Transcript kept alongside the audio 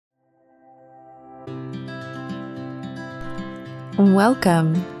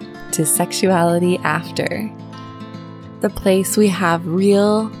Welcome to Sexuality After, the place we have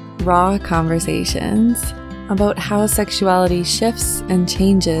real, raw conversations about how sexuality shifts and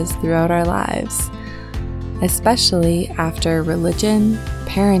changes throughout our lives, especially after religion,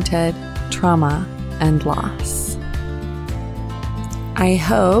 parenthood, trauma, and loss. I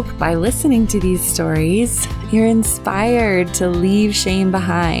hope by listening to these stories, you're inspired to leave shame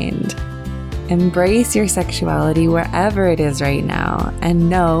behind. Embrace your sexuality wherever it is right now, and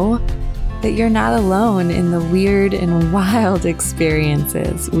know that you're not alone in the weird and wild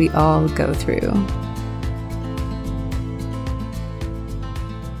experiences we all go through.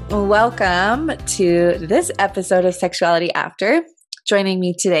 Welcome to this episode of Sexuality After. Joining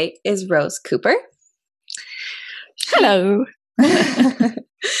me today is Rose Cooper. Hello.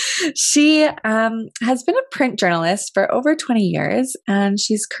 She has been a print journalist for over 20 years, and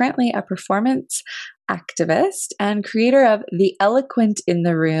she's currently a performance activist and creator of The Eloquent in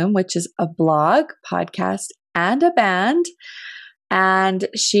the Room, which is a blog, podcast, and a band. And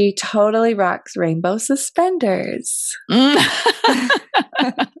she totally rocks rainbow suspenders. I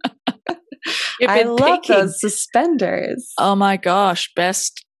love those suspenders. Oh my gosh,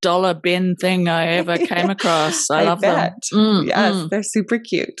 best dollar bin thing I ever came across. I love them. Yes, they're super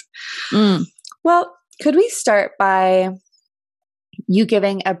cute. Well, could we start by you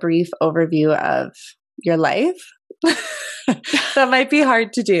giving a brief overview of your life? That might be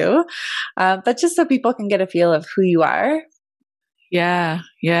hard to do, but just so people can get a feel of who you are. Yeah,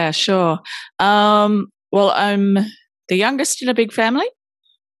 sure. Well, I'm the youngest in a big family,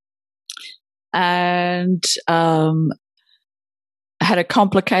 and had a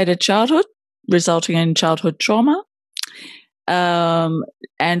complicated childhood, resulting in childhood trauma,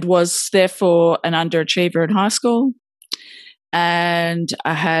 and was therefore an underachiever in high school. And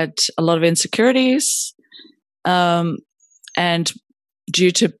I had a lot of insecurities, and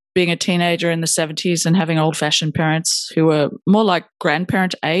due to being a teenager in the 70s and having old-fashioned parents who were more like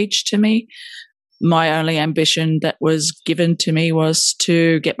grandparent age to me, my only ambition that was given to me was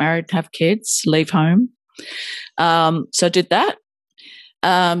to get married, have kids, leave home. So I did that.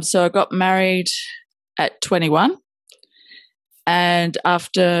 So I got married at 21, and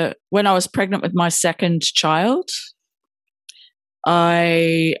when I was pregnant with my second child,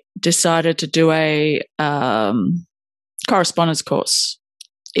 I decided to do a correspondence course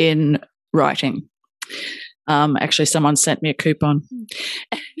in writing. Actually, someone sent me a coupon,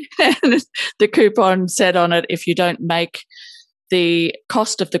 and the coupon said on it, if you don't make the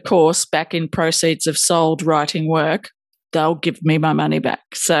cost of the course back in proceeds of sold writing work, they'll give me my money back.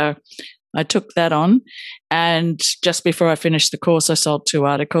 So I took that on, and just before I finished the course, I sold 2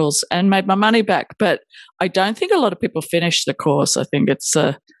 articles and made my money back. But I don't think a lot of people finish the course. I think it's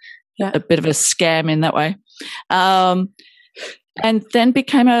a bit of a scam in that way. And then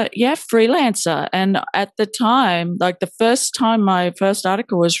became a freelancer. And at the time, like the first time my first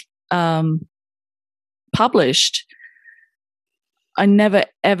article was published, I never,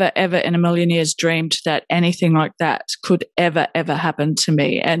 ever, ever in a million years dreamed that anything like that could ever, ever happen to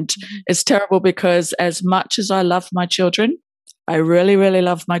me. And it's terrible because as much as I love my children, I really, really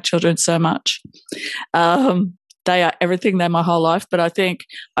love my children so much. They are everything. They're my whole life. But I think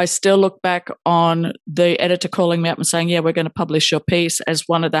I still look back on the editor calling me up and saying, yeah, we're going to publish your piece as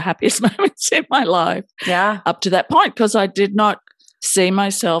one of the happiest moments in my life. Yeah. Up to that point, because I did not see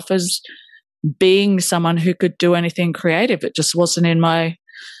myself as being someone who could do anything creative. It just wasn't in my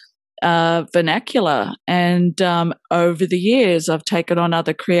vernacular. And over the years, I've taken on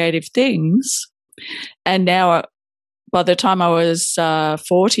other creative things. And now, by the time I was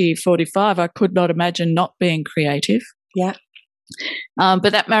 40, 45, I could not imagine not being creative. Yeah.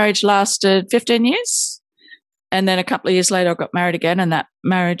 But that marriage lasted 15 years. And then a couple of years later, I got married again, and that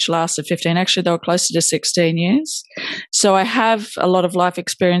marriage lasted 15. Actually, they were closer to 16 years. So I have a lot of life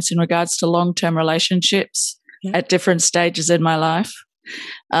experience in regards to long-term relationships at different stages in my life.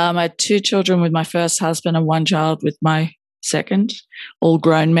 I had 2 children with my first husband and 1 child with my second, all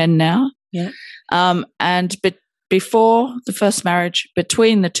grown men now. Yeah. Before the first marriage,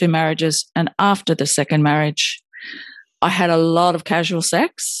 between the 2 marriages, and after the second marriage, I had a lot of casual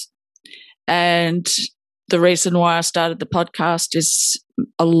sex. And the reason why I started the podcast is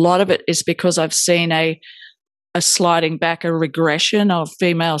a lot of it is because I've seen a sliding back, a regression of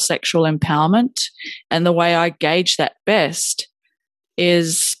female sexual empowerment. And the way I gauge that best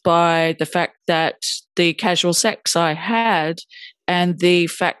is by the fact that the casual sex I had and the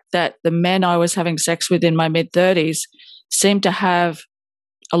fact that the men I was having sex with in my mid-30s seemed to have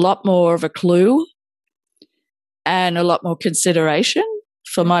a lot more of a clue and a lot more consideration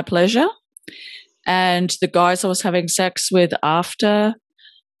for my pleasure. And the guys I was having sex with after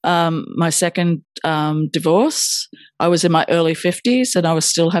my second divorce, I was in my early 50s and I was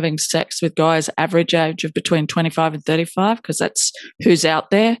still having sex with guys average age of between 25 and 35, because that's who's out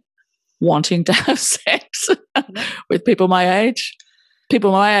there wanting to have sex with people my age.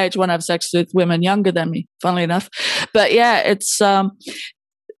 People my age want to have sex with women younger than me, funnily enough. But yeah, it's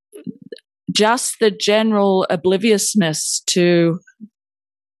just the general obliviousness to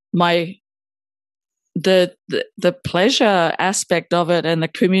the pleasure aspect of it and the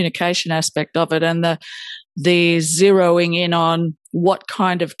communication aspect of it and the zeroing in on what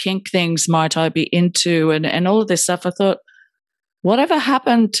kind of kink things might I be into and all of this stuff. I thought, whatever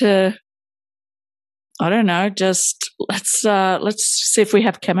happened to, I don't know, just let's see if we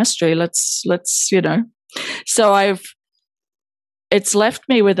have chemistry. Let's So it's left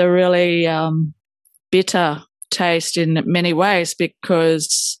me with a really bitter taste in many ways,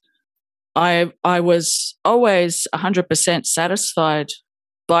 because I was always 100% satisfied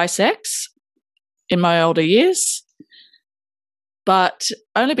by sex in my older years, but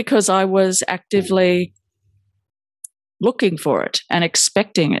only because I was actively looking for it and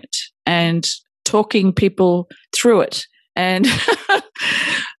expecting it and talking people through it. And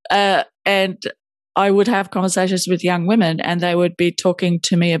and I would have conversations with young women and they would be talking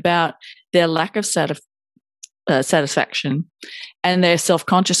to me about their lack of satisfaction and their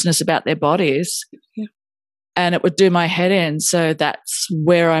self-consciousness about their bodies. Yeah. And it would do my head in. So that's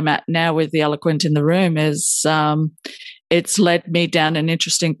where I'm at now with the Eloquent in the Room, is it's led me down an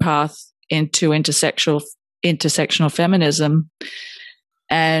interesting path into intersectional feminism.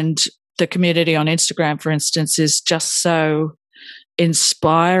 And the community on Instagram, for instance, is just so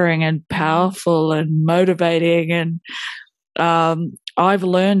inspiring and powerful and motivating. And I've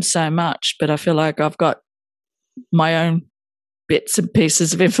learned so much, but I feel like I've got my own bits and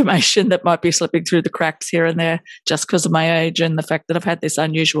pieces of information that might be slipping through the cracks here and there just because of my age and the fact that I've had this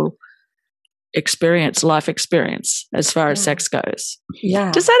unusual life experience as far as sex goes.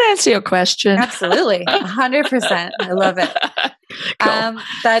 Yeah. Does that answer your question? Absolutely. 100%. I love it. Cool.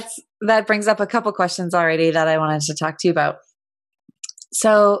 That brings up a couple questions already that I wanted to talk to you about.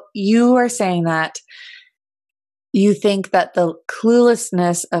 So you were saying that you think that the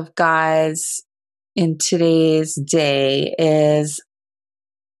cluelessness of guys in today's day is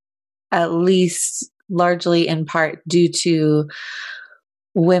at least largely in part due to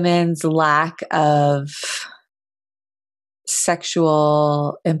women's lack of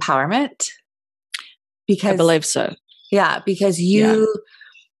sexual empowerment. Because I believe so. Yeah, because you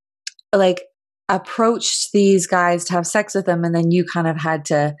approached these guys to have sex with them and then you kind of had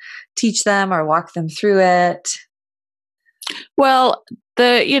to teach them or walk them through it. Well,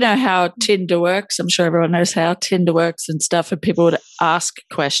 how Tinder works. I'm sure everyone knows how Tinder works and stuff, and people would ask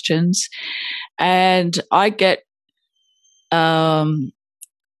questions. And I get, it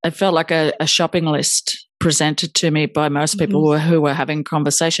felt like a shopping list presented to me by most people who were having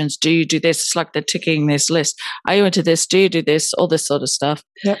conversations. Do you do this? It's like they're ticking this list. Are you into this? Do you do this? All this sort of stuff.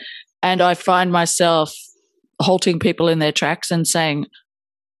 Yep. And I find myself halting people in their tracks and saying,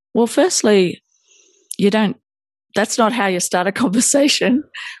 well, firstly, that's not how you start a conversation.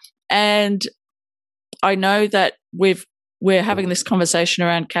 And I know that we're having this conversation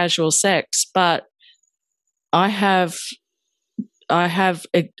around casual sex, but I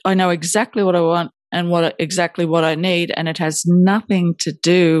know exactly what I want and exactly what I need, and it has nothing to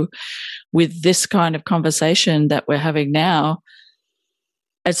do with this kind of conversation that we're having now.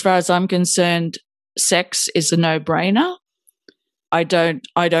 As far as I'm concerned, sex is a no-brainer. I don't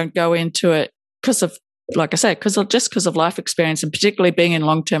go into it because of, like I say, because of life experience, and particularly being in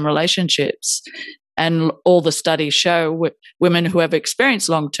long-term relationships. And all the studies show women who have experienced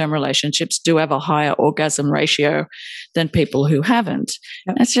long-term relationships do have a higher orgasm ratio than people who haven't.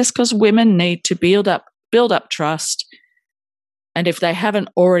 Yep. It's just because women need to build up trust. And if they haven't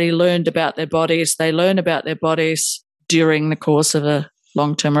already learned about their bodies, they learn about their bodies during the course of a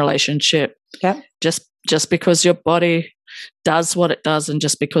long-term relationship. Yep. Just because your body does what it does, and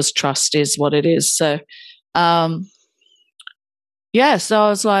just because trust is what it is. So, so I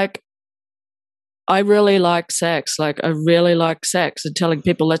was like, I really like sex. Like, I really like sex, and telling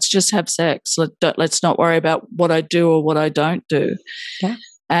people, let's just have sex. Let's not worry about what I do or what I don't do. Yeah.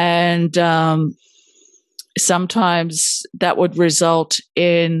 And sometimes that would result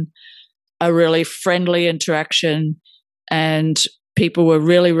in a really friendly interaction, and people were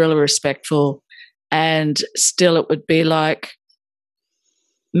really, really respectful. And still it would be like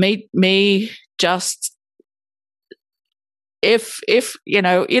me just if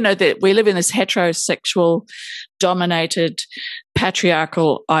that we live in this heterosexual dominated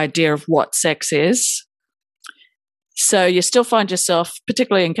patriarchal idea of what sex is. So you still find yourself,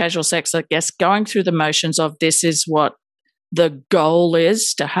 particularly in casual sex, I guess, going through the motions of this is what the goal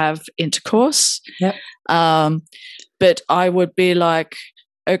is, to have intercourse. Yep. But I would be like,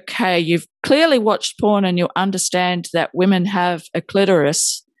 okay, you've clearly watched porn and you understand that women have a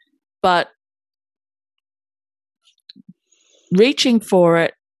clitoris, but reaching for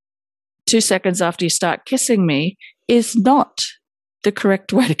it 2 seconds after you start kissing me is not the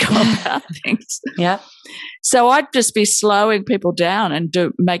correct way to go about things. Yeah. So I'd just be slowing people down and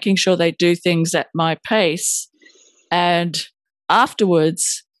making sure they do things at my pace. And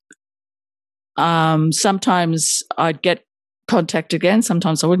afterwards, sometimes I'd get contacted again.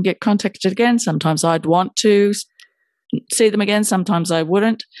 Sometimes I wouldn't get contacted again. Sometimes I'd want to see them again. Sometimes I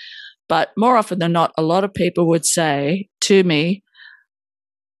wouldn't. But more often than not, a lot of people would say to me,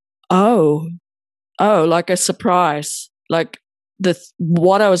 oh, like a surprise. Like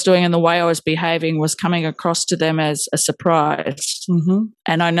what I was doing and the way I was behaving was coming across to them as a surprise. Mm-hmm.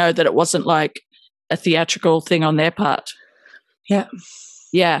 And I know that it wasn't like a theatrical thing on their part. Yeah.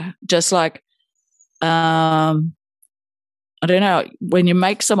 Yeah. Just like, I don't know, when you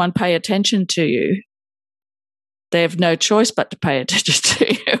make someone pay attention to you, they have no choice but to pay attention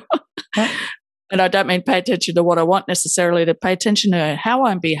to you. Yeah. And I don't mean pay attention to what I want necessarily, to pay attention to how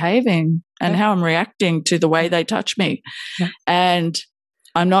I'm behaving and how I'm reacting to the way they touch me. Yeah. And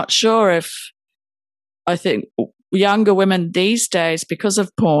I'm not sure I think younger women these days, because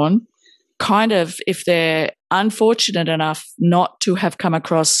of porn, kind of, if they're unfortunate enough not to have come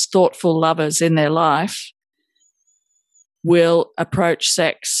across thoughtful lovers in their life, will approach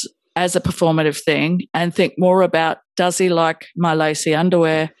sex as a performative thing and think more about, does he like my lacy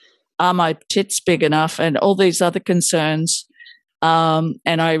underwear? Are my tits big enough? And all these other concerns. And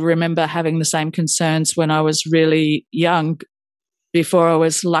I remember having the same concerns when I was really young, before I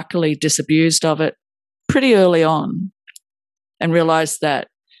was luckily disabused of it pretty early on, and realized that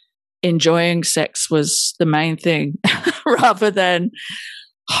enjoying sex was the main thing rather than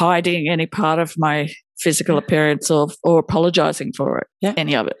hiding any part of my physical appearance or apologizing for it,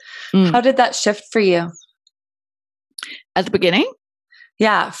 any of it. How did that shift for you? At the beginning?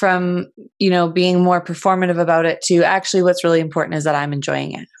 Yeah, from, being more performative about it to actually what's really important is that I'm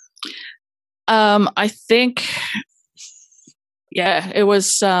enjoying it. I think, it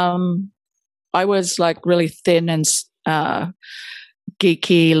was, I was like really thin and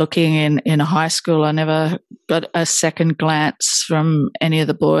geeky looking in high school. I never got a second glance from any of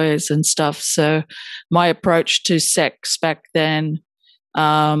the boys and stuff. So my approach to sex back then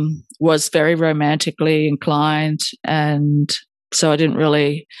was very romantically inclined, and so I didn't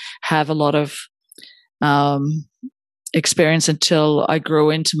really have a lot of experience until I grew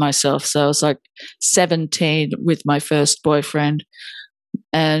into myself. So I was like 17 with my first boyfriend,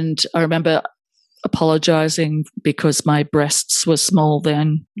 and I remember apologizing because my breasts were small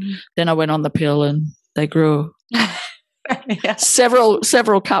then. Then I went on the pill and they grew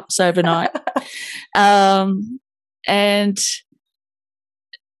several cups overnight. And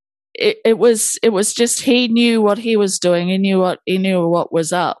it was just, he knew what he was doing. He knew what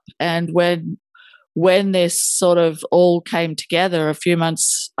was up. And when this sort of all came together a few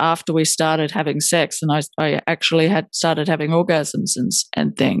months after we started having sex, and I actually had started having orgasms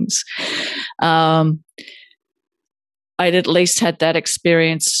and things, I'd at least had that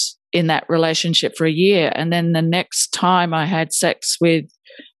experience in that relationship for a year. And then the next time I had sex with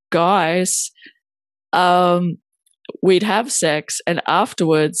guys, we'd have sex, and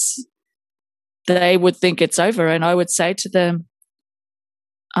afterwards they would think it's over, and I would say to them,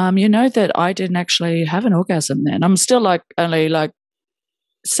 that I didn't actually have an orgasm then. I'm still only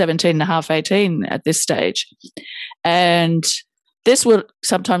 17 and a half, 18 at this stage. And this would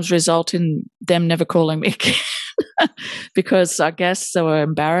sometimes result in them never calling me again because I guess they were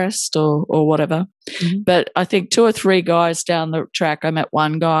embarrassed or whatever. Mm-hmm. But I think 2 or 3 guys down the track, I met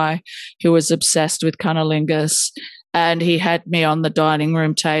one guy who was obsessed with cunnilingus, and he had me on the dining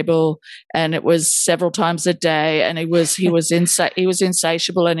room table, and it was several times a day, and he was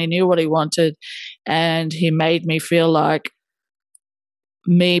insatiable, and he knew what he wanted, and he made me feel like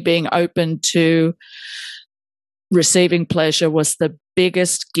me being open to receiving pleasure was the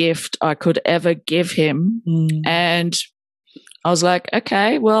biggest gift I could ever give him. And I was like,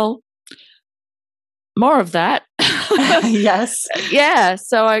 okay, well, more of that. Yes. Yeah.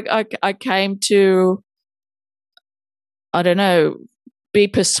 So I came to, I don't know, be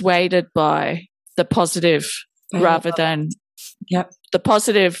persuaded by the positive rather than Yep. The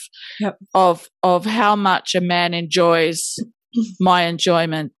positive of how much a man enjoys my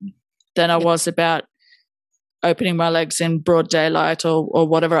enjoyment than I was about opening my legs in broad daylight or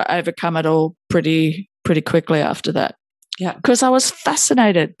whatever. I overcome it all pretty quickly after that. Yeah. Because I was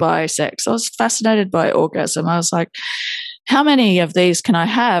fascinated by sex. I was fascinated by orgasm. I was like, how many of these can I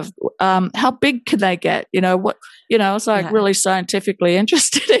have? How big can they get? I was like really scientifically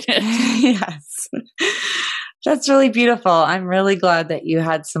interested in it. Yes. That's really beautiful. I'm really glad that you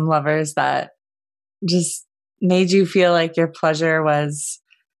had some lovers that just made you feel like your pleasure was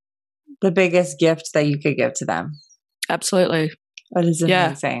the biggest gift that you could give to them. Absolutely. That is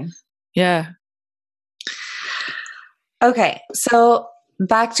amazing. Yeah. Okay. So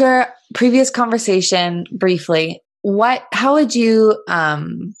back to our previous conversation briefly. How would you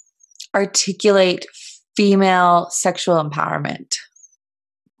articulate female sexual empowerment?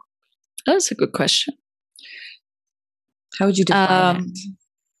 That's a good question. How would you define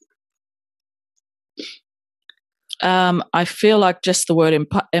it? I feel like just the word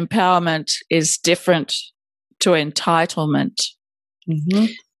empowerment is different to entitlement. Mm-hmm.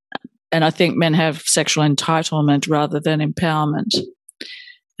 And I think men have sexual entitlement rather than empowerment.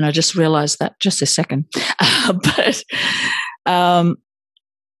 And I just realized that just a second. But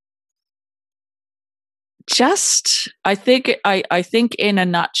I think in a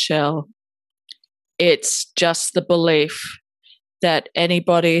nutshell, it's just the belief that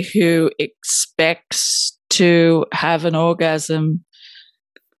anybody who expects to have an orgasm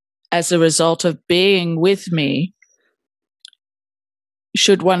as a result of being with me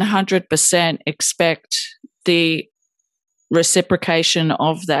should 100% expect the reciprocation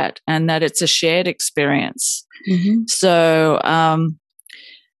of that, and that it's a shared experience. Mm-hmm. So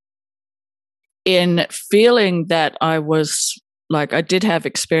in feeling that I was like, I did have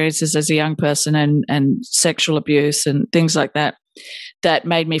experiences as a young person and sexual abuse and things like that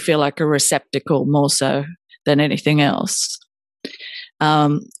made me feel like a receptacle more so than anything else.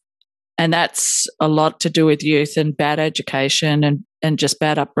 And that's a lot to do with youth and bad education and just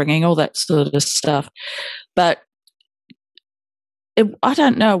bad upbringing, all that sort of stuff. But I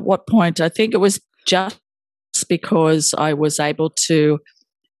don't know at what point. I think it was just because I was able to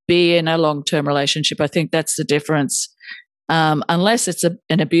be in a long-term relationship. I think that's the difference. Unless it's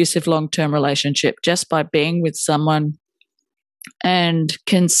an abusive long-term relationship, just by being with someone and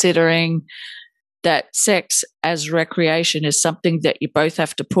considering that sex as recreation is something that you both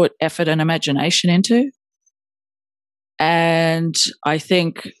have to put effort and imagination into. And I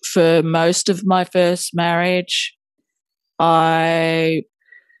think for most of my first marriage, I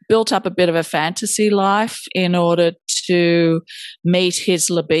built up a bit of a fantasy life in order to meet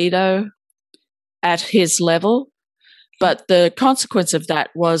his libido at his level. But the consequence of that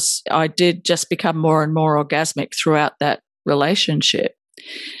was I did just become more and more orgasmic throughout that relationship.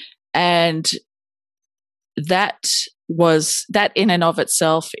 And that in and of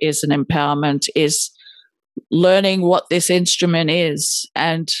itself is an empowerment, is learning what this instrument is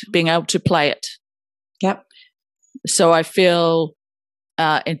and being able to play it. Yep. So I feel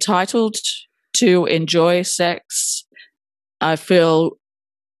entitled to enjoy sex. I feel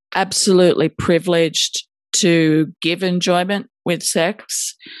absolutely privileged to give enjoyment with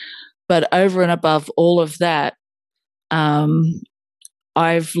sex. But over and above all of that,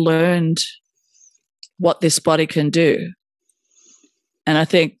 I've learned what this body can do. And I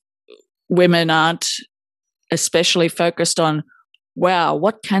think women aren't especially focused on, wow,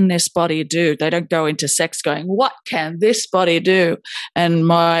 what can this body do? They don't go into sex going, what can this body do? And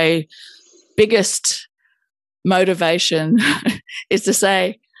my biggest motivation is to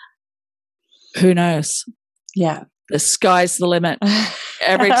say, who knows? Yeah. The sky's the limit.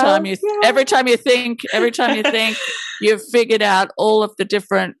 Every time you think you've figured out all of the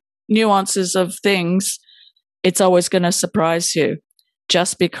different nuances of things, it's always going to surprise you.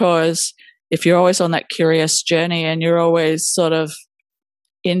 Just because if you're always on that curious journey and you're always sort of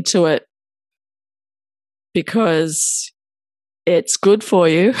into it because it's good for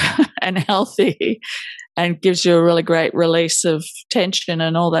you and healthy and gives you a really great release of tension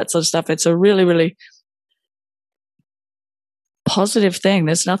and all that sort of stuff, it's a really, really positive thing.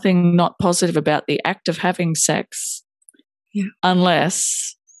 There's nothing not positive about the act of having sex,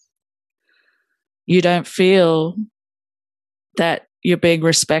 unless you don't feel that you're being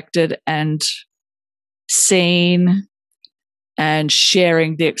respected and seen and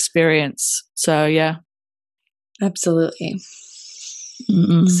sharing the experience. So, yeah. Absolutely.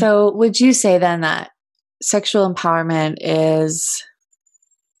 Mm-mm. So would you say then that sexual empowerment is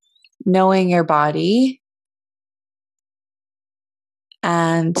knowing your body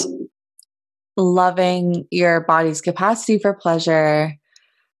and loving your body's capacity for pleasure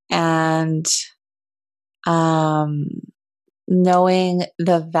and knowing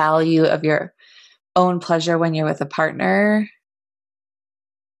the value of your own pleasure when you're with a partner.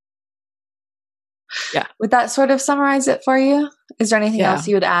 Yeah. Would that sort of summarize it for you? Is there anything else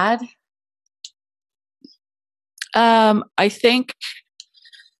you would add? I think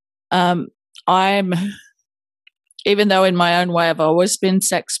I'm, even though in my own way I've always been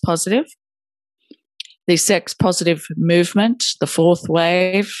sex positive, the sex positive movement, the fourth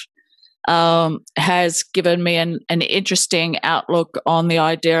wave, has given me an interesting outlook on the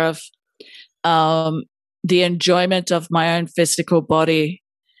idea of the enjoyment of my own physical body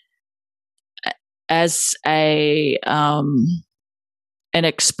as an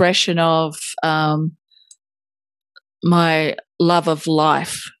expression of my love of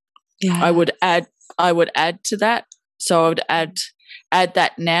life. Yeah. I would add to that. So I would add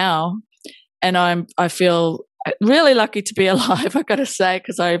that now, and I feel really lucky to be alive, I got to say,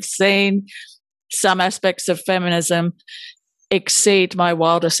 because I've seen some aspects of feminism exceed my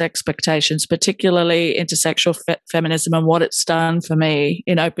wildest expectations, particularly intersexual feminism and what it's done for me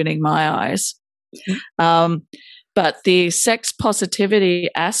in opening my eyes. But the sex positivity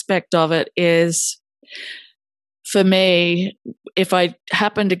aspect of it is, for me, if I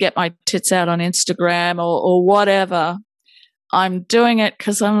happen to get my tits out on Instagram or whatever, I'm doing it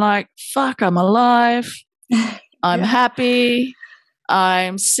because I'm like, fuck, I'm alive. I'm happy.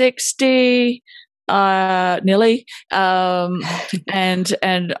 I'm 60, nearly, and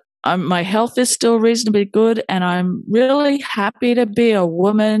my health is still reasonably good, and I'm really happy to be a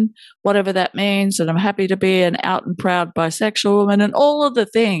woman, whatever that means, and I'm happy to be an out and proud bisexual woman and all of the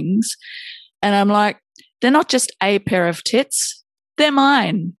things. And I'm like, they're not just a pair of tits, they're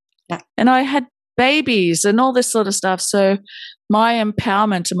mine. Yeah. And I had babies and all this sort of stuff. So my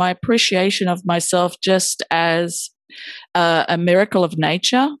empowerment and my appreciation of myself just as a miracle of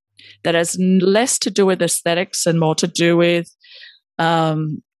nature that has less to do with aesthetics and more to do with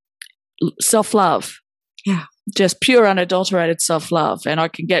self-love. Yeah. Just pure unadulterated self-love. And I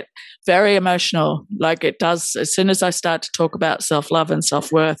can get very emotional, like it does as soon as I start to talk about self-love and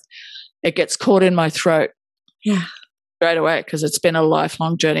self-worth. It gets caught in my throat. Yeah. Straight away, because it's been a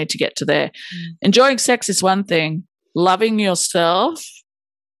lifelong journey to get to there. Enjoying sex is one thing. Loving yourself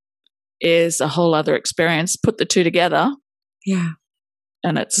is a whole other experience. Put the two together. Yeah.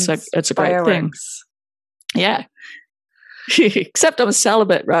 And it's a great thing. Yeah. Except I'm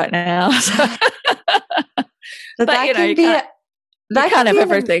celibate right now. But that can be you can't have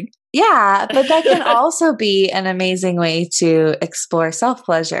everything. Yeah, but that can also be an amazing way to explore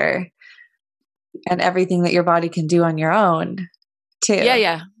self-pleasure and everything that your body can do on your own, too.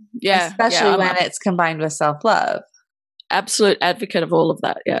 Yeah. Especially when it's combined with self-love. Absolute advocate of all of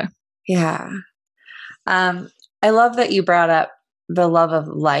that, yeah. Yeah. I love that you brought up the love of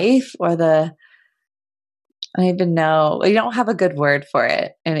life, or I don't even know. We don't have a good word for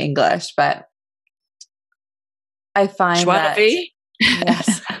it in English, but I find that...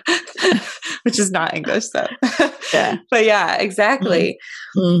 Yes. Which is not English, though. Yeah. But yeah, exactly.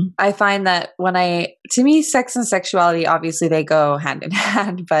 Mm-hmm. I find that to me, sex and sexuality, obviously they go hand in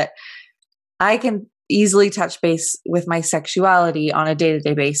hand, but I can easily touch base with my sexuality on a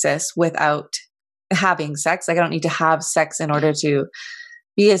day-to-day basis without having sex. Like, I don't need to have sex in order to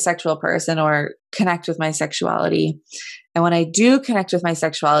be a sexual person or connect with my sexuality. And when I do connect with my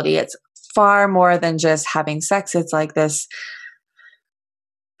sexuality, it's far more than just having sex. It's like this...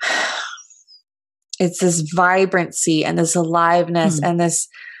 It's this vibrancy and this aliveness and this,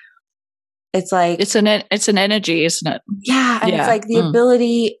 it's like... It's an energy, isn't it? Yeah. And it's like the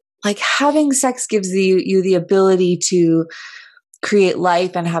ability, like having sex gives you the ability to create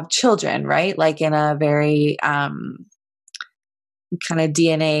life and have children, right? Like in a very kind of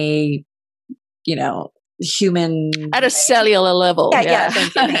DNA, human... At a cellular level. Yeah.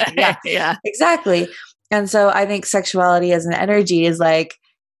 Thank you. Yeah. Exactly. And so I think sexuality as an energy is like,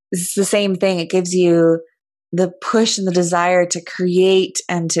 it's the same thing. It gives you the push and the desire to create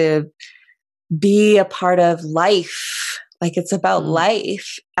and to be a part of life. Like, it's about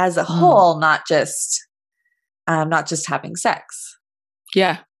life as a whole, not just having sex.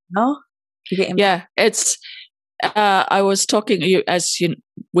 Yeah. No? Yeah. It's, I was talking,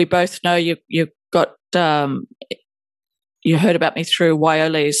 we both know you got, you heard about me through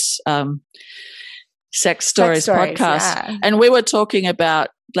Wyoli's Sex Stories podcast. Yeah. And we were talking about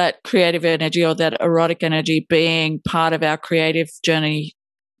that creative energy, or that erotic energy, being part of our creative journey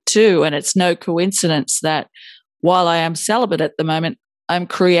too. And it's no coincidence that while I am celibate at the moment, I'm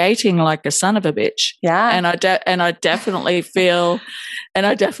creating like a son of a bitch. Yeah. And I definitely feel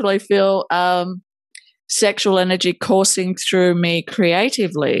sexual energy coursing through me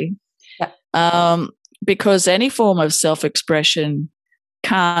creatively. Yeah. Because any form of self-expression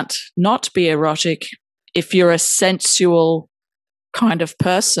can't not be erotic if you're a sensual kind of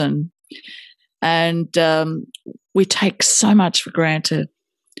person. And we take so much for granted.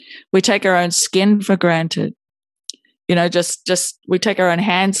 We take our own skin for granted. You know, just we take our own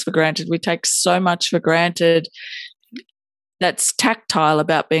hands for granted. We take so much for granted that's tactile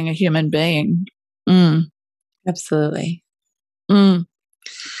about being a human being. Absolutely. Mm.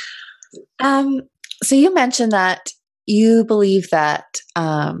 So you mentioned that you believe that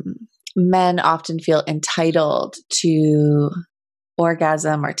men often feel entitled to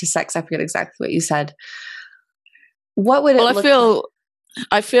orgasm or to sex. I forget exactly what you said. What would it look like?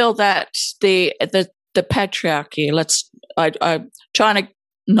 I feel that the patriarchy, I'm trying to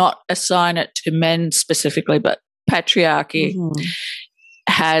not assign it to men specifically, but patriarchy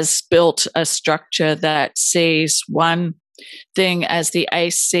has built a structure that sees one thing as the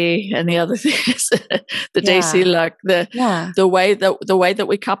AC and the other thing as the DC, like the way that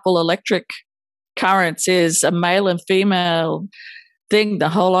we couple electric currents is a male and female thing. The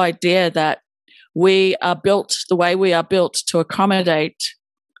whole idea that we are built the way we are built to accommodate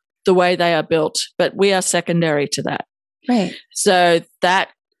the way they are built, but we are secondary to that. Right. So that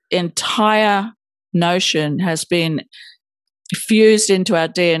entire notion has been fused into our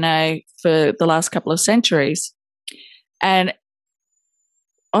DNA for the last couple of centuries. And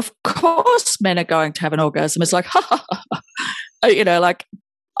of course, men are going to have an orgasm. It's like, you know, like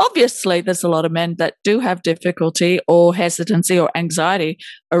obviously there's a lot of men that do have difficulty or hesitancy or anxiety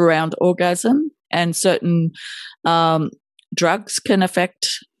around orgasm, and certain drugs can affect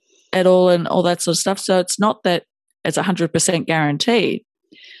it all and all that sort of stuff. So it's not that it's 100% guaranteed,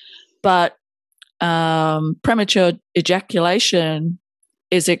 but premature ejaculation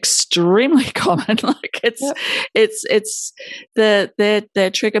is extremely common. Like it's their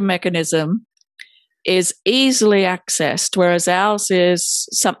trigger mechanism is easily accessed, whereas ours is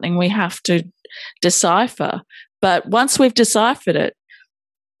something we have to decipher. But once we've deciphered it,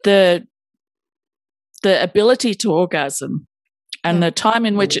 the ability to orgasm and the time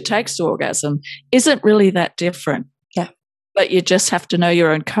in which it takes to orgasm isn't really that different. Yeah. But you just have to know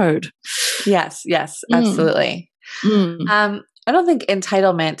your own code. Yes, absolutely. I don't think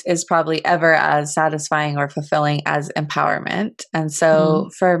entitlement is probably ever as satisfying or fulfilling as empowerment. And so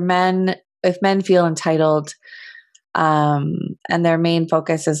for men, if men feel entitled, and their main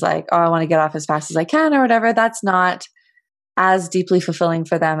focus is like, oh, I want to get off as fast as I can or whatever, that's not as deeply fulfilling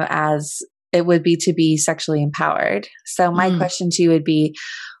for them as it would be to be sexually empowered. So my question to you would be,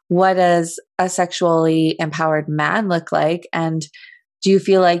 what does a sexually empowered man look like? And do you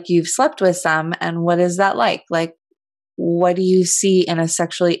feel like you've slept with some? And what is that like? Like, what do you see in a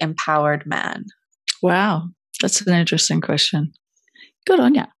sexually empowered man? Wow, that's an interesting question. Good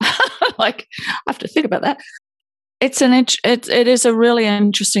on you. Like, I have to think about that. It is a really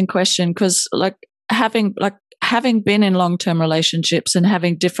interesting question because, having been in long-term relationships and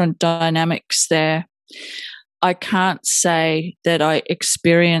having different dynamics there, I can't say that I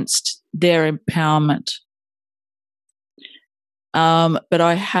experienced their empowerment, but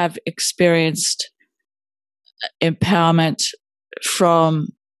I have experienced empowerment from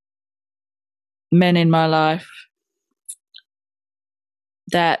men in my life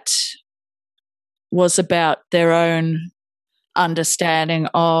that was about their own understanding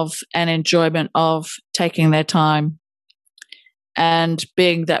of and enjoyment of taking their time and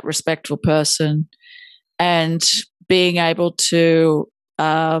being that respectful person and being able to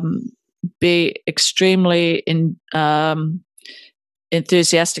be extremely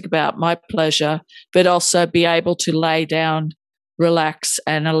enthusiastic about my pleasure, but also be able to lay down, relax,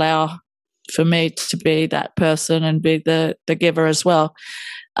 and allow for me to be that person and be the giver as well.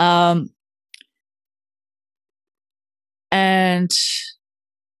 And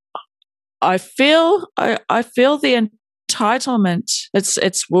I feel the entitlement.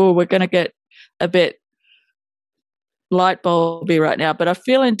 It's we're going to get a bit light bulby right now, but I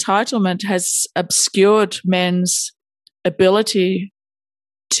feel entitlement has obscured men's ability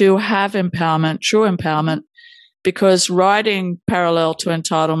to have empowerment, true empowerment, because riding parallel to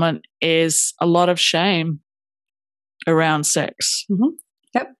entitlement is a lot of shame around sex.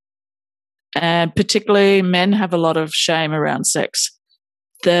 Yep. And particularly men have a lot of shame around sex.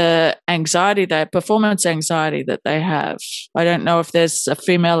 The anxiety, performance anxiety that they have. I don't know if there's a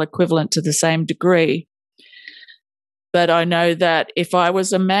female equivalent to the same degree, but I know that if I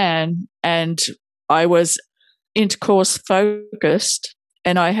was a man and I was intercourse focused,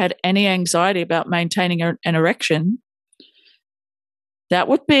 and I had any anxiety about maintaining an erection, that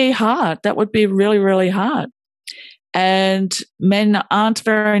would be hard. That would be really, really hard. And men aren't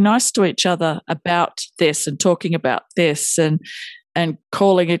very nice to each other about this and talking about this and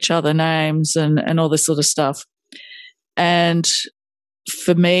calling each other names and all this sort of stuff. And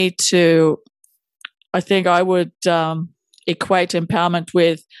for me I think I would equate empowerment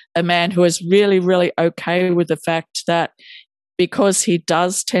with a man who is really, really okay with the fact that because he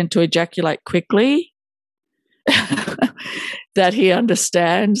does tend to ejaculate quickly, that he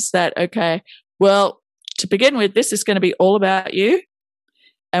understands that, okay, well, to begin with, this is going to be all about you.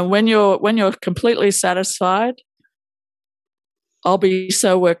 And when you're completely satisfied, I'll be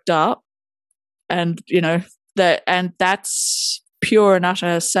so worked up. And, that's pure and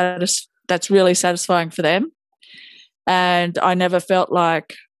utter that's really satisfying for them. And I never felt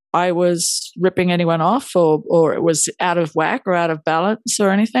like I was ripping anyone off or it was out of whack or out of balance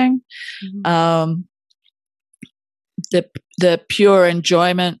or anything. Mm-hmm. The pure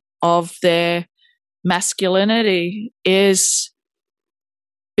enjoyment of their masculinity is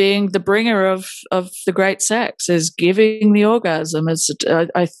being the bringer of the great sex, is giving the orgasm.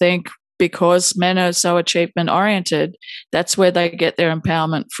 I think because men are so achievement oriented, that's where they get their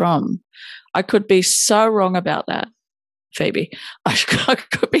empowerment from. I could be so wrong about that, Phoebe. I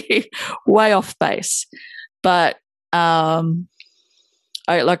could be way off base, but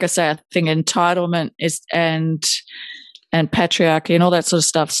like I say, I think entitlement is and patriarchy and all that sort of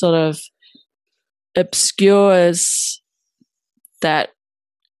stuff sort of obscures that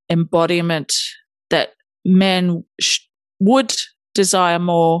embodiment that men would desire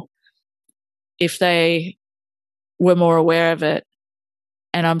more if they were more aware of it.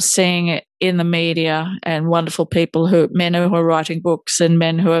 And I'm seeing it in the media and wonderful people men who are writing books and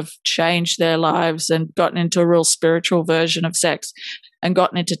men who have changed their lives and gotten into a real spiritual version of sex and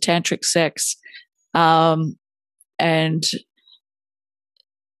gotten into tantric sex. And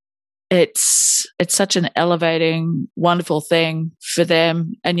it's such an elevating, wonderful thing for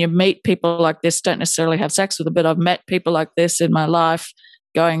them. And you meet people like this, don't necessarily have sex with them, but I've met people like this in my life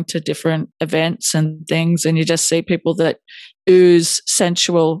going to different events and things, and you just see people that ooze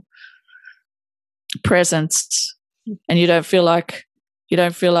sensual presence, and you don't feel like in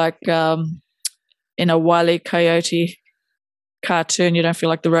a Wile E. Coyote cartoon, you don't feel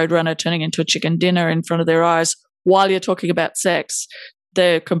like the Roadrunner turning into a chicken dinner in front of their eyes while you're talking about sex.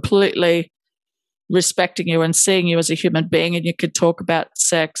 They're completely respecting you and seeing you as a human being, and you could talk about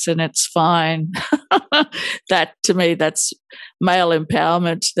sex and it's fine. That, to me, that's male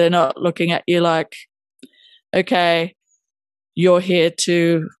empowerment. They're not looking at you like, okay, you're here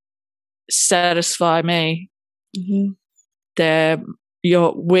to satisfy me. Mm-hmm.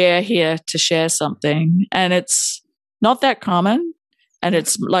 We're here to share something. And it's not that common. And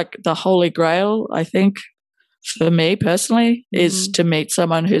it's like the holy grail, I think, for me personally, is to meet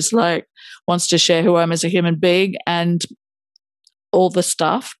someone who's like wants to share who I am as a human being and all the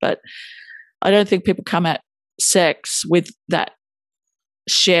stuff. But I don't think people come at sex with that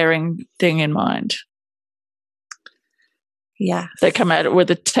sharing thing in mind. Yeah. They come at it with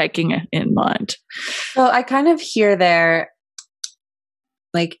the taking it in mind. So I kind of hear there,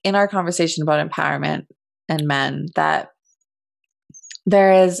 like in our conversation about empowerment and men, that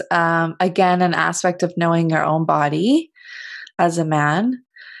there is, again, an aspect of knowing your own body as a man.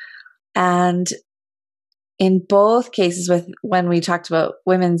 And in both cases, when we talked about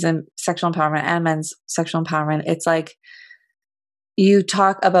women's and sexual empowerment and men's sexual empowerment, it's like you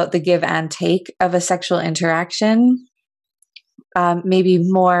talk about the give and take of a sexual interaction, maybe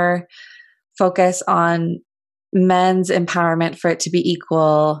more focus on men's empowerment for it to be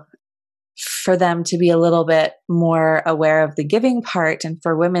equal, for them to be a little bit more aware of the giving part, and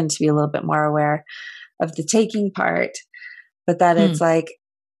for women to be a little bit more aware of the taking part. But that it's like,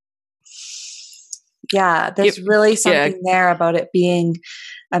 yeah, there's really something there about it being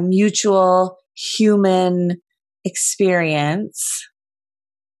a mutual human experience,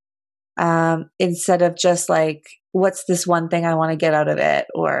 instead of just like, what's this one thing I want to get out of it?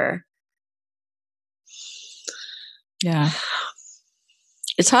 Or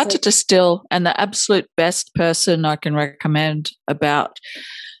it's hard to distill, and the absolute best person I can recommend about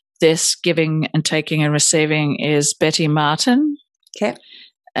this giving and taking and receiving is Betty Martin. Okay.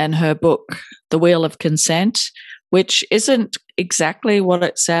 And her book, The Wheel of Consent, which isn't exactly what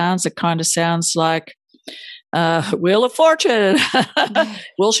it sounds. It kind of sounds like Wheel of Fortune.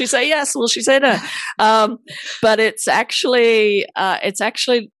 Will she say yes? Will she say no? But it's actually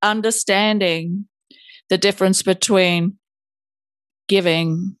understanding the difference between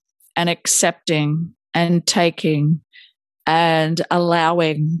giving and accepting and taking and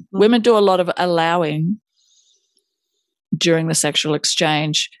allowing. Women do a lot of allowing during the sexual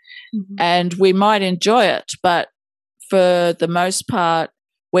exchange, and we might enjoy it, but for the most part,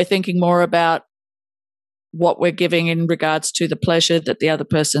 we're thinking more about what we're giving in regards to the pleasure that the other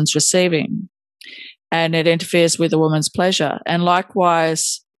person's receiving, and it interferes with a woman's pleasure. And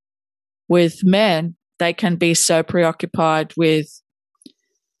likewise with men, they can be so preoccupied with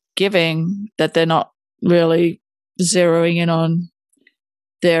giving that they're not really zeroing in on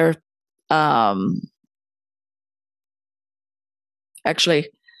their actually,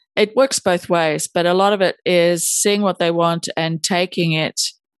 it works both ways, but a lot of it is seeing what they want and taking it,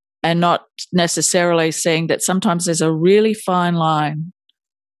 and not necessarily seeing that sometimes there's a really fine line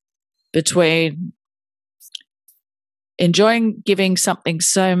between enjoying giving something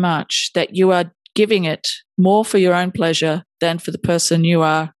so much that you are giving it more for your own pleasure than for the person you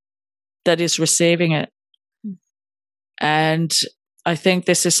are that is receiving it. And I think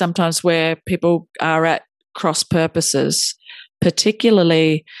this is sometimes where people are at cross purposes,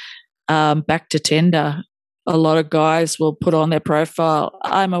 particularly back to Tinder. A lot of guys will put on their profile,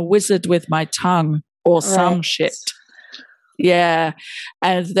 I'm a wizard with my tongue, or some shit. Yeah.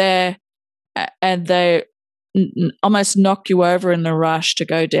 And they almost knock you over in the rush to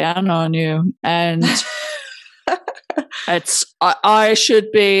go down on you. And it's I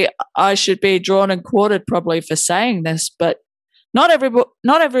should be drawn and quartered probably for saying this, but not every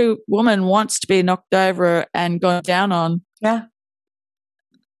woman wants to be knocked over and gone down on. Yeah.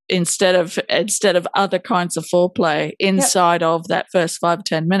 Instead of other kinds of foreplay inside of that first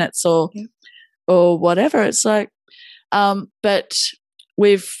 5-10 minutes or whatever. It's like, but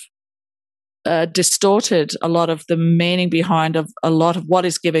we've distorted a lot of the meaning behind of a lot of what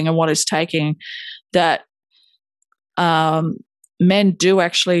is giving and what is taking, that men do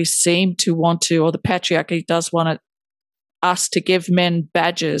actually seem to want to, or the patriarchy does want us to give men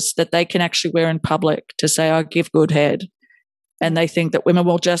badges that they can actually wear in public to say, I give good head. And they think that women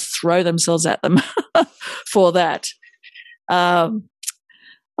will just throw themselves at them for that. I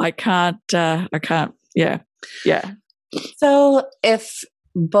can't. Yeah. So if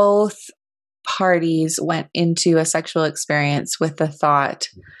both parties went into a sexual experience with the thought,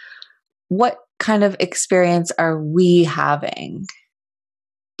 what kind of experience are we having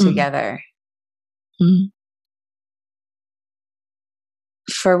together?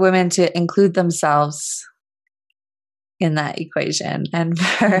 For women to include themselves in that equation, and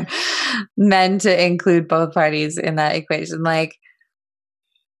for men to include both parties in that equation. Like,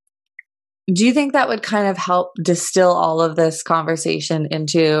 do you think that would kind of help distill all of this conversation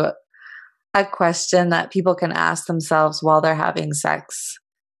into a question that people can ask themselves while they're having sex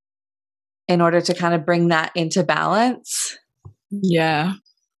in order to kind of bring that into balance? Yeah.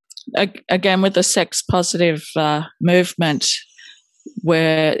 Again, with the sex positive movement,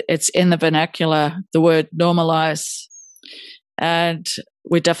 where it's in the vernacular, the word normalize. And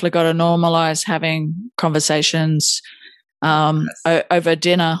we definitely got to normalize having conversations over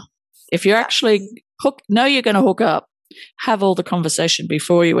dinner. If you're actually know you're going to hook up, have all the conversation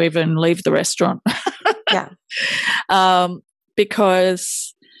before you even leave the restaurant.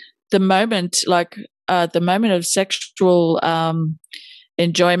 Because the moment of sexual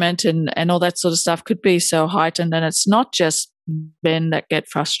enjoyment and all that sort of stuff could be so heightened, and it's not just men that get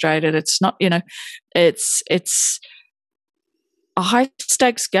frustrated. It's not, it's a high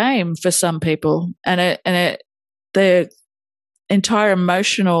stakes game for some people, and their entire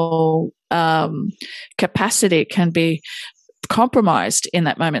emotional capacity can be compromised in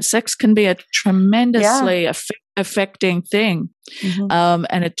that moment. Sex can be a tremendously affecting thing,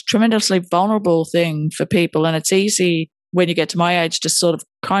 and a tremendously vulnerable thing for people. And it's easy when you get to my age to sort of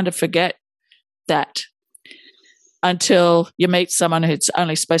kind of forget that until you meet someone who's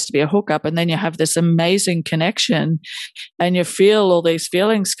only supposed to be a hookup, and then you have this amazing connection and you feel all these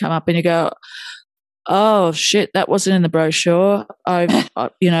feelings come up and you go, oh shit, that wasn't in the brochure. I'm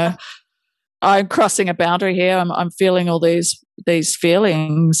crossing a boundary here. I'm feeling all these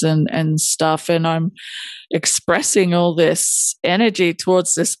feelings and stuff, and I'm expressing all this energy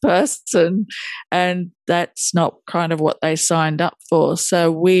towards this person, and that's not kind of what they signed up for.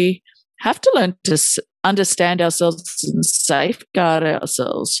 So we have to learn to understand ourselves and safeguard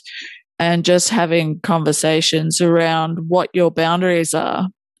ourselves, and just having conversations around what your boundaries are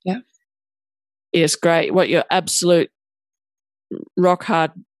is great. What your absolute rock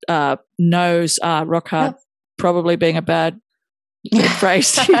hard no's are. Rock hard probably being a bad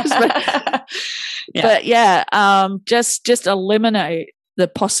phrase to use, but just eliminate the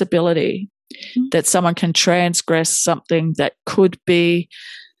possibility that someone can transgress something that could be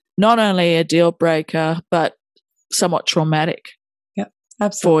not only a deal breaker, but somewhat traumatic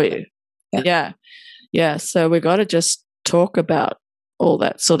Absolutely. for you. Yeah. So we got to just talk about all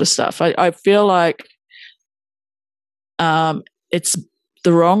that sort of stuff. I feel like it's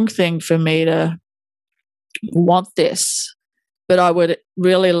the wrong thing for me to want this, but I would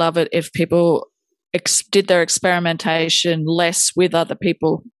really love it if people did their experimentation less with other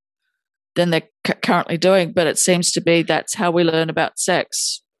people than they're currently doing. But it seems to be that's how we learn about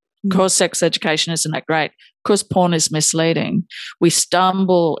sex. Because sex education isn't that great, because porn is misleading, we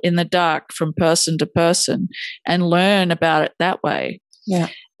stumble in the dark from person to person and learn about it that way. Yeah.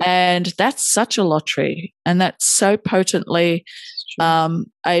 And that's such a lottery, and that's so potently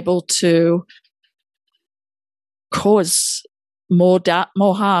able to cause more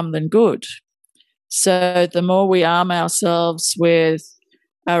harm than good. So the more we arm ourselves with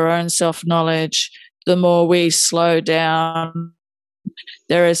our own self-knowledge, the more we slow down.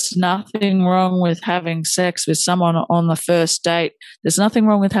 There is nothing wrong with having sex with someone on the first date. There's nothing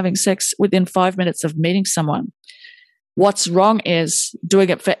wrong with having sex within 5 minutes of meeting someone. What's wrong is doing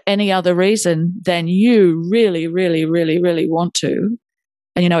it for any other reason than you really, really, really, really want to,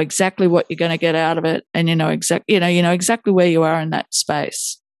 and you know exactly what you're going to get out of it, and you know exactly where you are in that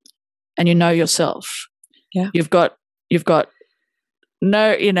space, and you know yourself. Yeah, you've got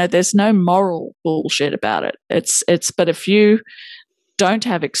no, there's no moral bullshit about it. It's but if you don't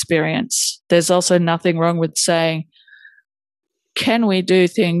have experience, there's also nothing wrong with saying, can we do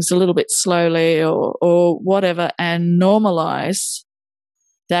things a little bit slowly or whatever, and normalize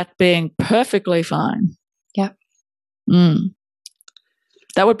that being perfectly fine. Yeah.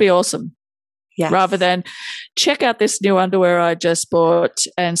 That would be awesome. Yes. Rather than check out this new underwear I just bought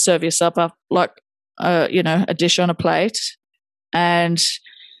and serve yourself up like a dish on a plate. And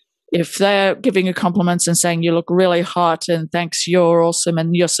if they're giving you compliments and saying you look really hot and thanks, you're awesome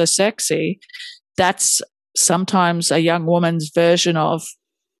and you're so sexy, that's sometimes a young woman's version of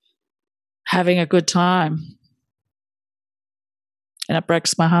having a good time. And it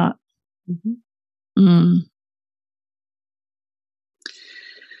breaks my heart. Mm-hmm.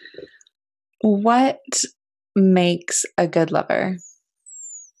 What makes a good lover?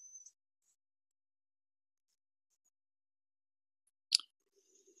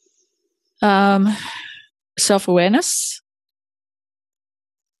 Self-awareness,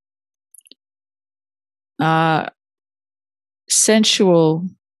 sensual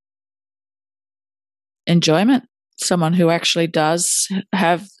enjoyment, someone who actually does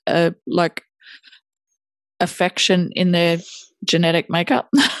have affection in their genetic makeup,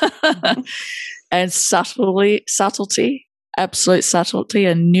 and subtlety, absolute subtlety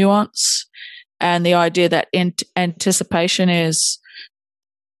and nuance, and the idea that anticipation is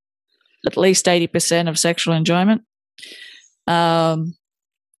at least 80% of sexual enjoyment. And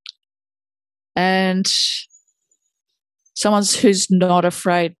someone who's not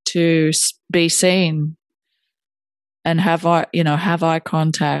afraid to be seen and have eye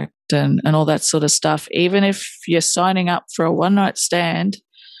contact and all that sort of stuff. Even if you're signing up for a one-night stand,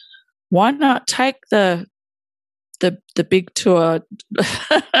 why not take the big tour?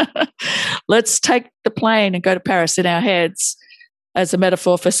 Let's take the plane and go to Paris in our heads as a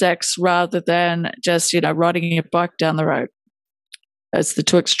metaphor for sex, rather than just riding your bike down the road. As the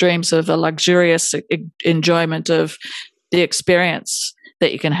two extremes of a luxurious enjoyment of the experience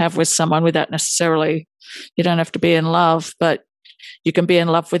that you can have with someone without necessarily, you don't have to be in love, but you can be in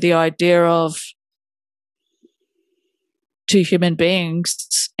love with the idea of two human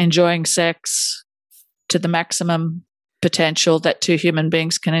beings enjoying sex to the maximum potential that two human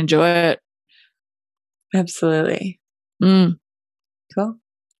beings can enjoy it. Absolutely. Cool.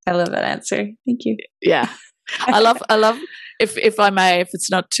 I love that answer. Thank you. Yeah. I love if I may, if it's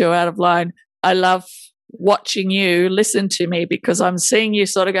not too out of line, I love watching you listen to me, because I'm seeing you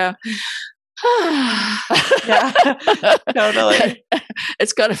sort of go, yeah, totally.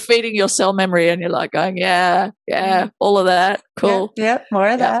 It's kind of feeding your cell memory, and you're like going, yeah, all of that. Cool. Yeah, more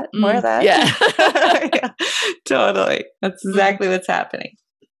of that. More of that. Yeah. Yeah, totally. That's exactly what's happening.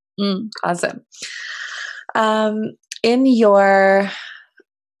 Awesome. In your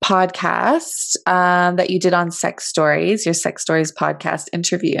podcast that you did on Sex Stories, your Sex Stories podcast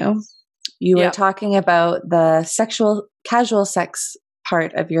interview, you were talking about the casual sex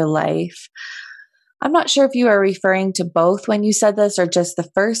part of your life. I'm not sure if you are referring to both when you said this, or just the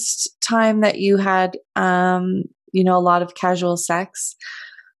first time that you had, a lot of casual sex,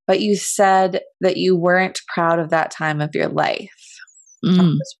 but you said that you weren't proud of that time of your life. I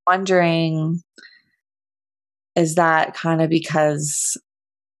was wondering, is that kind of because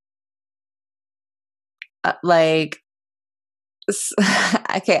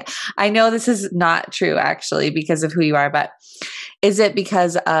okay, I know this is not true actually because of who you are, but is it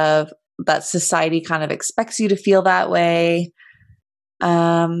because of that society kind of expects you to feel that way?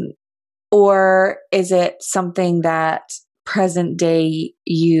 Or is it something that present day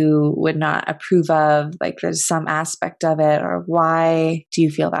you would not approve of? Like there's some aspect of it, or why do you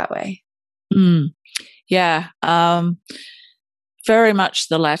feel that way? Yeah, very much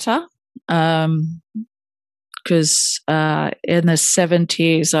the latter. Because in the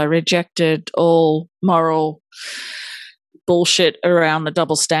 70s, I rejected all moral bullshit around the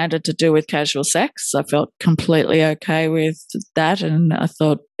double standard to do with casual sex. I felt completely okay with that. And I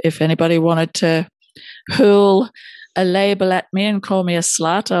thought if anybody wanted to hurl a label at me and call me a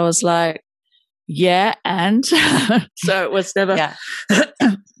slut, I was like, yeah, and so it was never. Yeah.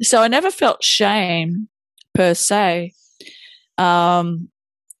 So I never felt shame per se.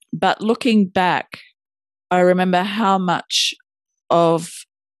 But looking back, I remember how much of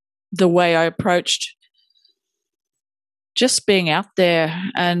the way I approached just being out there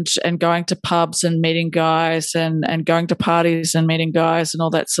and going to pubs and meeting guys and going to parties and meeting guys and all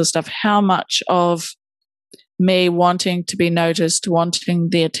that sort of stuff, how much of me wanting to be noticed, wanting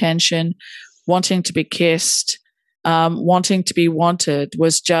the attention, wanting to be kissed, wanting to be wanted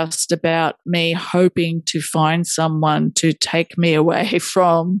was just about me hoping to find someone to take me away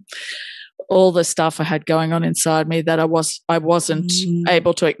from all the stuff I had going on inside me that I wasn't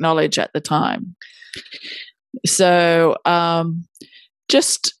able to acknowledge at the time. So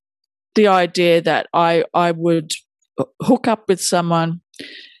just the idea that I would hook up with someone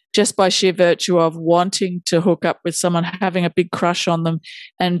just by sheer virtue of wanting to hook up with someone, having a big crush on them,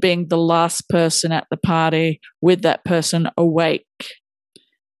 and being the last person at the party with that person awake,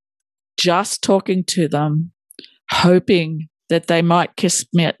 just talking to them, hoping that they might kiss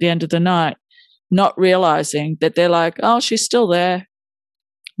me at the end of the night, not realizing that they're like, oh, she's still there,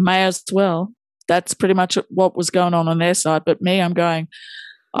 may as well. That's pretty much what was going on their side. But me, I'm going,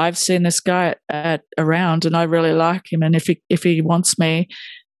 I've seen this guy around and I really like him. And if he wants me,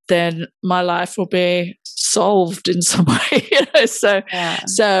 then my life will be solved in some way. So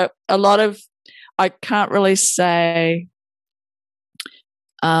a lot of, I can't really say,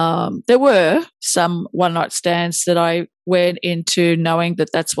 there were some one night stands that I went into knowing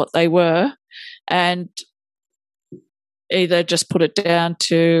that that's what they were, and either just put it down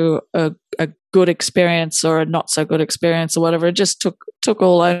to a good experience or a not so good experience or whatever. It just took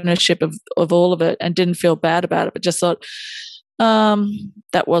all ownership of all of it and didn't feel bad about it, but just thought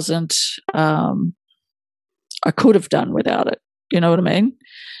that wasn't I could have done without it. You know what I mean?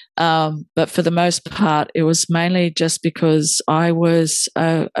 But for the most part, it was mainly just because I was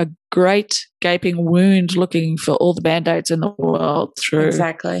a great gaping wound looking for all the Band-Aids in the world through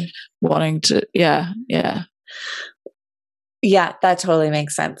wanting to, yeah. Yeah, that totally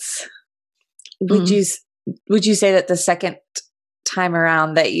makes sense. Would you say that the second time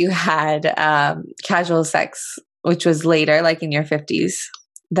around that you had casual sex, which was later, like in your 50s,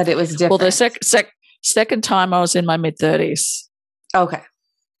 that it was different? Well, the second time I was in my mid-30s. Okay.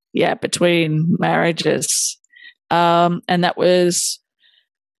 Yeah, between marriages. And that was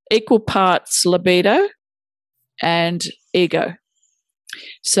equal parts libido and ego.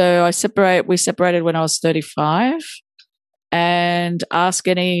 So we separated when I was 35. And ask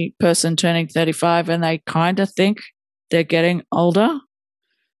any person turning 35 and they kind of think they're getting older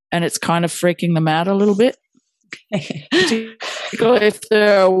and it's kind of freaking them out a little bit. Particularly if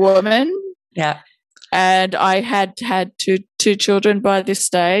they're a woman. Yeah. And I had two children by this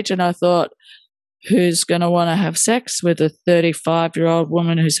stage, and I thought, who's going to want to have sex with a 35-year-old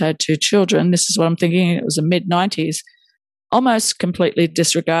woman who's had two children? This is what I'm thinking. It was the mid-90s, almost completely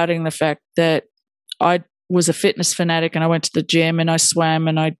disregarding the fact that I was a fitness fanatic and I went to the gym and I swam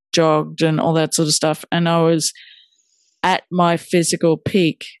and I jogged and all that sort of stuff. And I was at my physical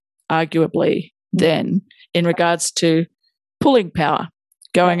peak, arguably, then in regards to pulling power,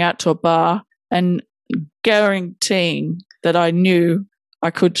 going out to a bar and guaranteeing that I knew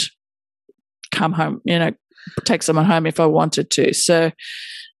I could come home, take someone home if I wanted to. So,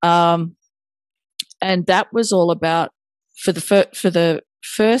 and that was all about for the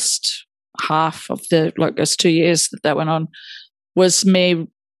first half of those 2 years that went on, was me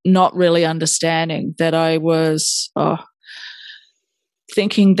not really understanding that I was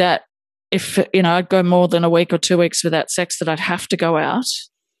thinking that if I'd go more than a week or 2 weeks without sex, that I'd have to go out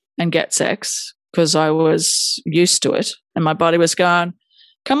and get sex because I was used to it, and my body was going,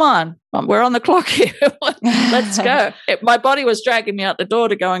 come on, we're on the clock here. Let's go. My body was dragging me out the door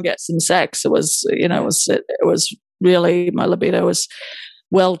to go and get some sex. It was, it was really, my libido was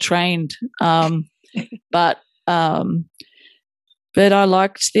well trained. But But I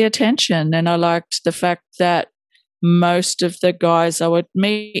liked the attention, and I liked the fact that most of the guys I would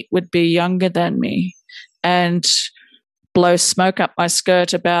meet would be younger than me and blow smoke up my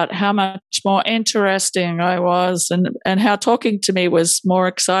skirt about how much more interesting I was, and how talking to me was more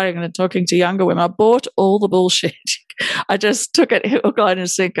exciting than talking to younger women. I bought all the bullshit. I just took it hook, line, and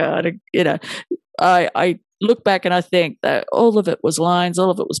sinker. I look back and I think that all of it was lines, all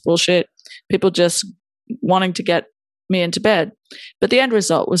of it was bullshit. People just wanting to get me into bed. But the end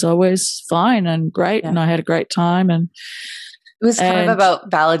result was always fine and great, and I had a great time. And it was kind of about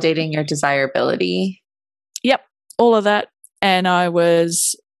validating your desirability. Yep, all of that. And I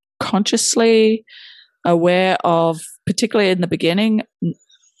was consciously aware of, particularly in the beginning,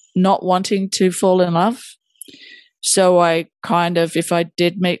 not wanting to fall in love. So I kind of, if I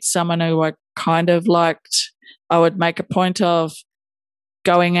did meet someone who I kind of liked, I would make a point of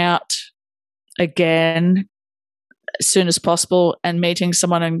going out again as soon as possible and meeting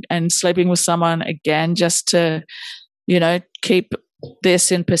someone and sleeping with someone again, just to, keep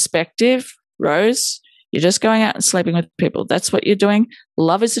this in perspective. Rose, you're just going out and sleeping with people. That's what you're doing.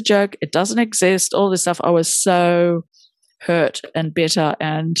 Love is a joke. It doesn't exist. All this stuff. I was so hurt and bitter,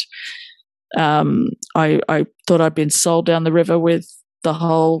 and I thought I'd been sold down the river with the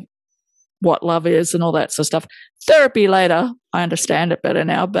whole what love is and all that sort of stuff. Therapy later, I understand it better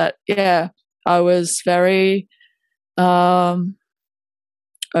now. But yeah, I was very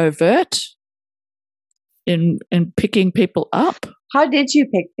overt in picking people up. How do you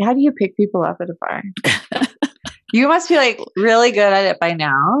pick people up at a bar? You must be like really good at it by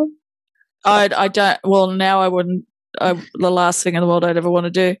now. I don't. Well, now I wouldn't. The last thing in the world I'd ever want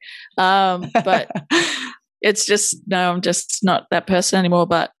to do. But it's just, no, I'm just not that person anymore.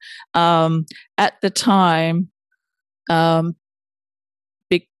 But at the time,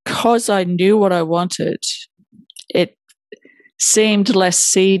 because I knew what I wanted, it seemed less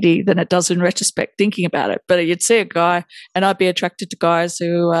seedy than it does in retrospect thinking about it. But you'd see a guy, and I'd be attracted to guys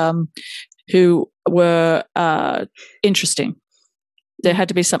who were interesting. There had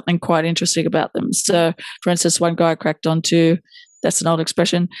to be something quite interesting about them. So, for instance, one guy I cracked onto, that's an old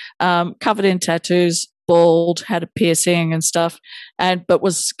expression, covered in tattoos, bald, had a piercing and stuff,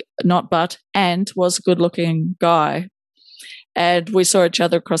 was a good-looking guy. And we saw each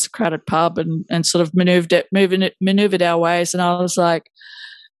other across a crowded pub and sort of maneuvered our ways. And I was like,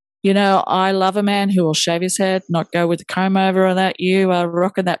 I love a man who will shave his head, not go with a comb over on that. You are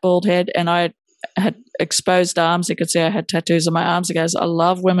rocking that bald head. And I had exposed arms. You could see I had tattoos on my arms. He goes, I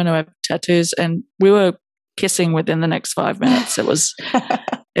love women who have tattoos. And we were kissing within the next 5 minutes. It was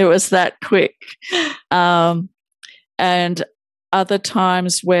that quick. And other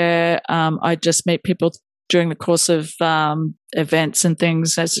times where I just meet people during the course of events and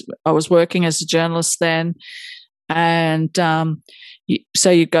things, as I was working as a journalist then. And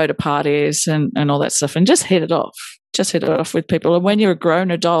so you go to parties and all that stuff and just hit it off with people. And when you're a grown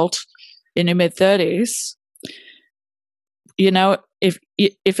adult in your mid-30s, if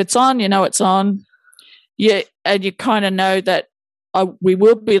it's on, it's on. Yeah, and you kind of know that we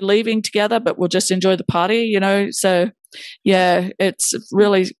will be leaving together, but we'll just enjoy the party, So, yeah, it's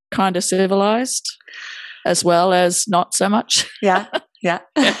really kind of civilized as well as not so much. Yeah.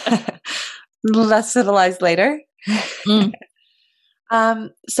 Less civilized later. Mm.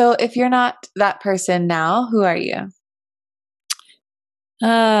 So if you're not that person now, who are you?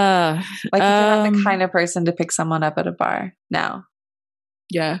 If you're not the kind of person to pick someone up at a bar now.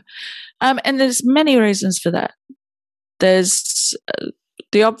 Yeah. And there's many reasons for that. There's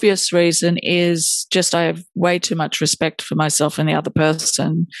the obvious reason is just I have way too much respect for myself and the other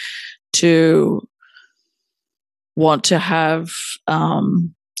person to want to have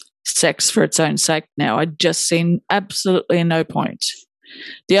sex for its own sake now. I just see absolutely no point.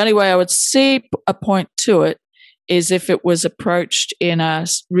 The only way I would see a point to it is if it was approached in a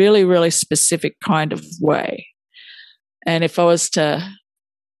really, really specific kind of way. And if I was to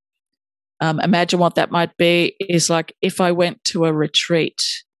imagine what that might be, is like if I went to a retreat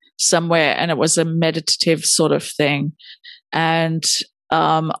somewhere and it was a meditative sort of thing, and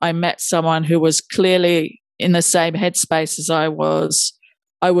I met someone who was clearly in the same headspace as I was,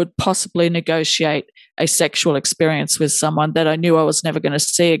 I would possibly negotiate a sexual experience with someone that I knew I was never going to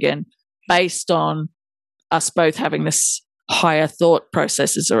see again, based on us both having this higher thought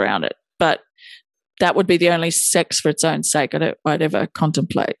processes around it. But that would be the only sex for its own sake I'd ever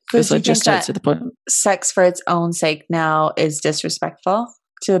contemplate, because I just don't see the point. Sex for its own sake now is disrespectful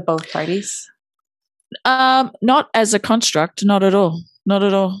to both parties? Not as a construct, not at all. Not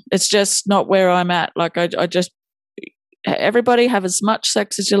at all. It's just not where I'm at. Like I just, everybody have as much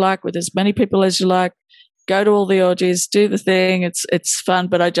sex as you like with as many people as you like. go to all the orgies, do the thing. It's fun,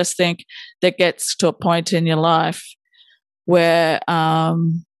 but I just think that gets to a point in your life where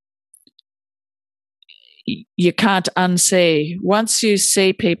you can't unsee. Once you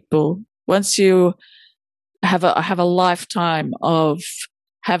see people, once you have a lifetime of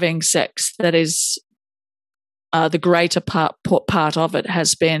having sex, that is the greater part of it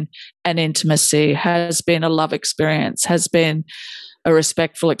has been an intimacy, has been a love experience, has been a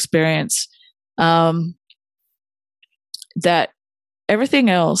respectful experience. That everything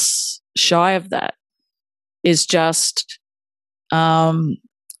else shy of that is just having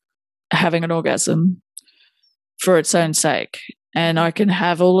an orgasm for its own sake. And I can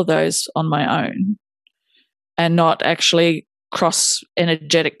have all of those on my own and not actually cross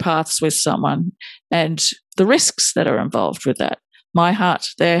energetic paths with someone, and the risks that are involved with that. My heart,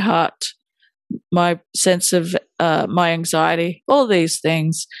 their heart, my sense of my anxiety, all of these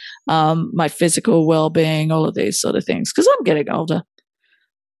things, my physical well-being, all of these sort of things, because I'm getting older.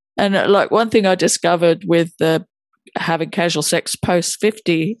 And like one thing I discovered with having casual sex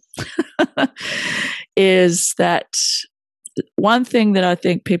post-50 is that one thing that I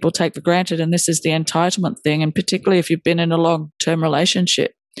think people take for granted, and this is the entitlement thing, and particularly if you've been in a long-term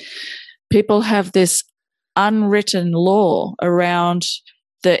relationship, people have this unwritten law around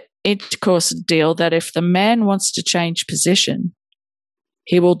the intercourse deal that if the man wants to change position,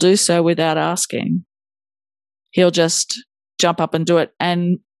 he will do so without asking. He'll just jump up and do it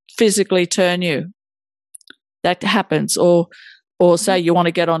and physically turn you. That happens. Or say you want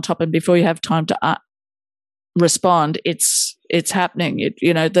to get on top, and before you have time to respond, it's happening.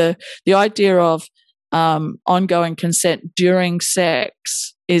 The idea of ongoing consent during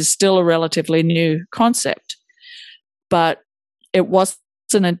sex is still a relatively new concept, but it wasn't.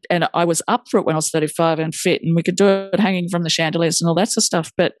 And I was up for it when I was 35 and fit, and we could do it hanging from the chandeliers and all that sort of stuff.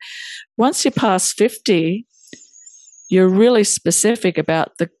 But once you're past 50, you're really specific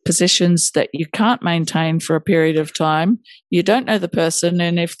about the positions that you can't maintain for a period of time. You don't know the person,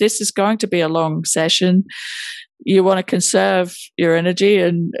 and if this is going to be a long session, you want to conserve your energy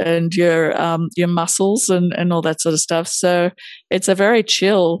and your muscles and all that sort of stuff. So it's a very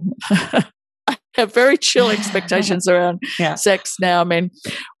chill. Have very chill expectations around sex now. I mean,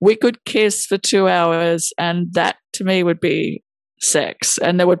 we could kiss for 2 hours, and that to me would be sex,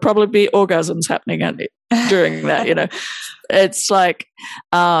 and there would probably be orgasms happening during that. It's like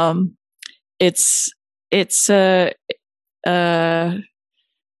it's a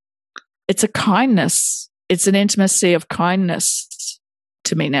kindness. It's an intimacy of kindness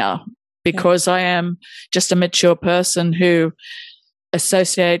to me now, because I am just a mature person who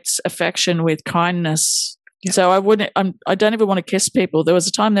associates affection with kindness. Yeah. So I don't even want to kiss people. There was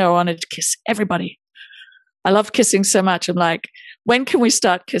a time there I wanted to kiss everybody. I love kissing so much. I'm like, when can we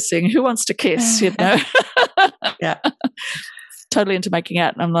start kissing? Who wants to kiss? Yeah. Totally into making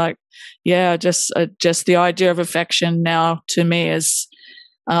out. And I'm like, just the idea of affection now to me is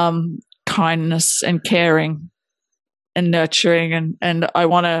kindness and caring and nurturing, and I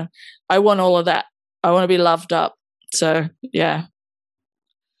want all of that. I want to be loved up. So yeah.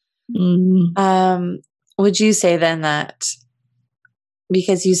 Would you say then that,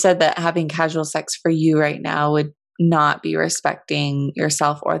 because you said that having casual sex for you right now would not be respecting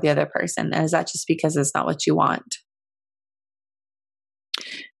yourself or the other person, is that just because it's not what you want?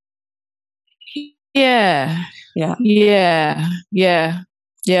 Yeah. I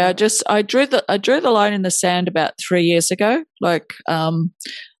drew the line in the sand about 3 years ago. Like,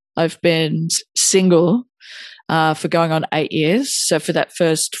 I've been single for going on 8 years. So for that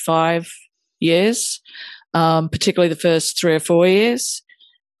first 5 years, particularly the first 3 or 4 years,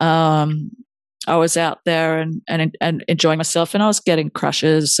 I was out there and enjoying myself, and I was getting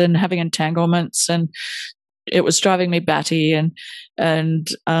crushes and having entanglements, and it was driving me batty, but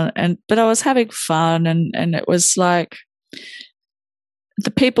I was having fun, and it was like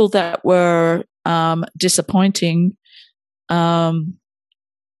the people that were disappointing. I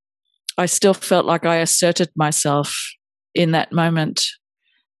still felt like I asserted myself in that moment,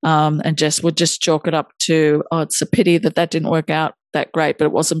 and would just chalk it up to, it's a pity that didn't work out that great, but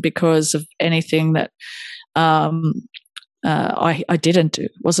it wasn't because of anything that I didn't do.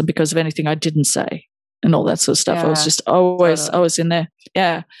 It wasn't because of anything I didn't say and all that sort of stuff. I was just always, I was in there.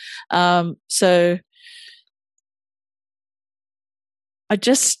 Yeah. So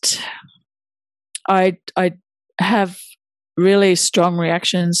I have really strong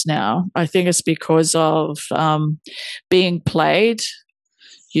reactions now. I think it's because of being played.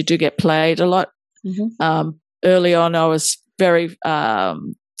 You do get played a lot. Mm-hmm. Early on, I was very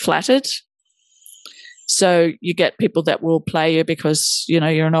flattered. So you get people that will play you because, you know,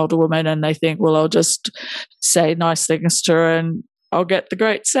 you're an older woman and they think, well, I'll just say nice things to her and I'll get the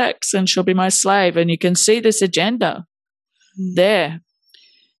great sex and she'll be my slave. And you can see this agenda there.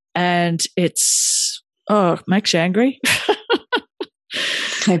 And it's, makes you angry.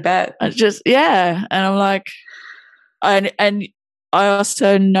 I bet. And I'm like, and I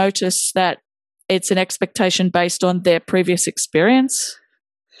also notice that it's an expectation based on their previous experience.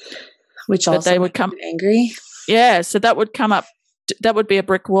 Which also they would come angry. Yeah, so that would come up. That would be a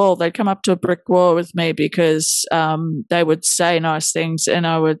brick wall. They'd come up to a brick wall with me because they would say nice things, and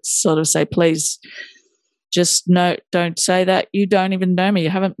I would sort of say, "Please, just don't say that. You don't even know me. You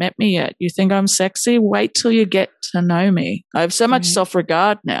haven't met me yet. You think I'm sexy? Wait till you get to know me." I have so much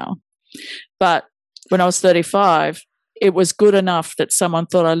self-regard now, but when I was 35. It was good enough that someone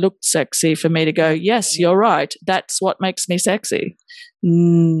thought I looked sexy for me to go, yes, you're right. That's what makes me sexy.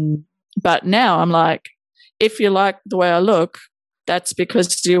 But now I'm like, if you like the way I look, that's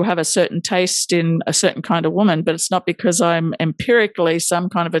because you have a certain taste in a certain kind of woman, but it's not because I'm empirically some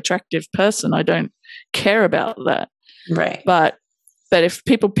kind of attractive person. I don't care about that. Right. But if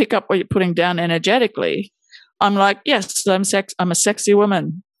people pick up what you're putting down energetically, I'm like, yes, I'm a sexy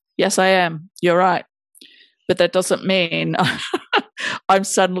woman. Yes, I am. You're right. But that doesn't mean I'm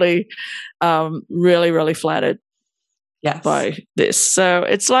suddenly really, really flattered by this. So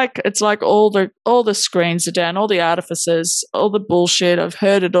it's like all the screens are down, all the artifices, all the bullshit. I've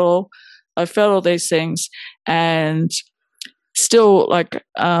heard it all. I've felt all these things, and still, like,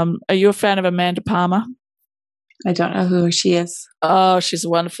 are you a fan of Amanda Palmer? I don't know who she is. Oh, she's a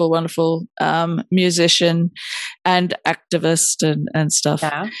wonderful, wonderful musician and activist and stuff.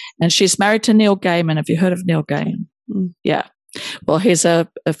 Yeah. And she's married to Neil Gaiman. Have you heard of Neil Gaiman? Yeah. Well, he's a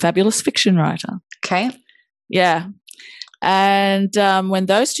fabulous fiction writer. Okay. Yeah. And when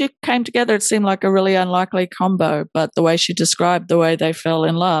those two came together, it seemed like a really unlikely combo. But the way she described the way they fell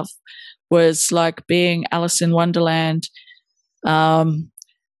in love was like being Alice in Wonderland,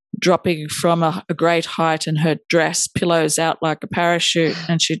 dropping from a great height, and her dress pillows out like a parachute,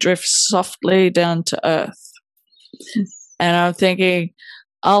 and she drifts softly down to earth. And I'm thinking,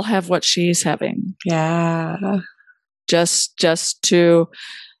 I'll have what she's having. Yeah. Just to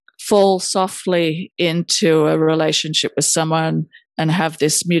fall softly into a relationship with someone and have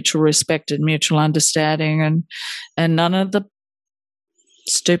this mutual respect and mutual understanding and none of the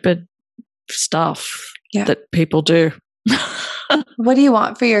stupid stuff that people do. What do you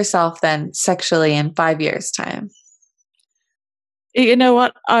want for yourself then sexually in 5 years' time? You know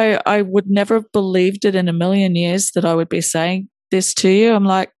what? I would never have believed it in a million years that I would be saying this to you. I'm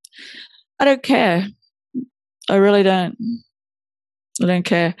like, I don't care. I really don't. I don't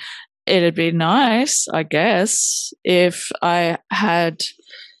care. It'd be nice, I guess, if I had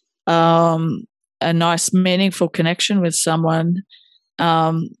a nice, meaningful connection with someone,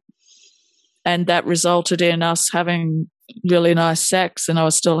 and that resulted in us having really nice sex, and I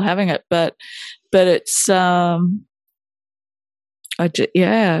was still having it. But it's I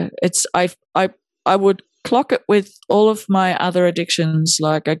would clock it with all of my other addictions.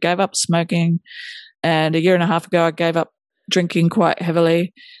 Like, I gave up smoking, and a year and a half ago I gave up drinking quite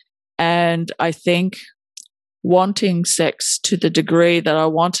heavily. And I think wanting sex to the degree that I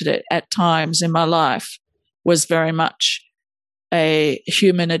wanted it at times in my life was very much a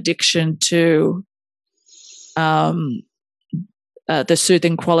human addiction to the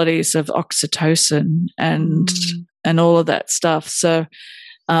soothing qualities of oxytocin and all of that stuff. So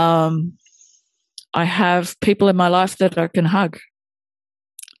I have people in my life that I can hug.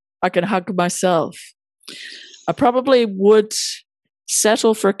 I can hug myself. I probably would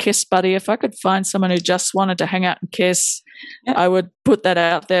settle for a kiss buddy if I could find someone who just wanted to hang out and kiss. Yep. I would put that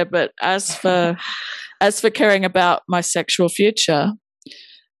out there. But as for caring about my sexual future,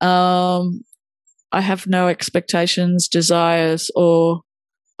 I have no expectations, desires, or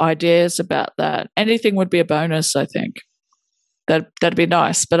ideas about that. Anything would be a bonus, I think. That'd be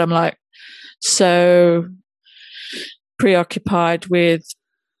nice. But I'm like so preoccupied with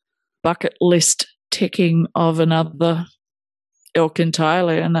bucket list ticking of another ilk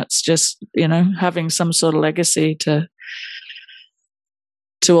entirely, and that's just, having some sort of legacy to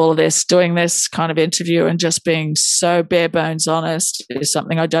all of this. Doing this kind of interview and just being so bare bones honest is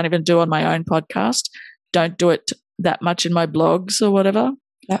something I don't even do on my own podcast. Don't do it that much in my blogs or whatever.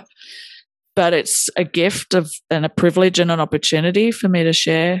 Yeah. But it's a gift and a privilege and an opportunity for me to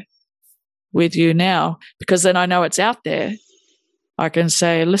share with you now, because then I know it's out there. I can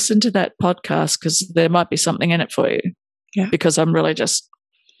say, listen to that podcast because there might be something in it for you. Yeah. Because I'm really just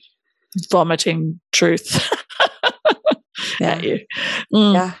vomiting truth at you.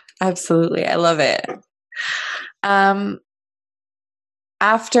 Yeah, absolutely. I love it. After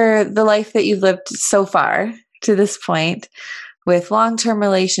the life that you've lived so far to this point, with long-term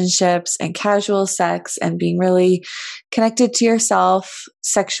relationships and casual sex and being really connected to yourself,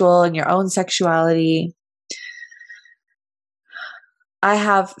 sexual and your own sexuality, I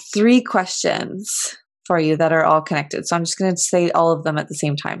have 3 questions for you that are all connected. So I'm just going to say all of them at the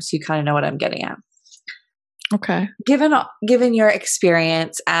same time so you kind of know what I'm getting at. Okay. Given your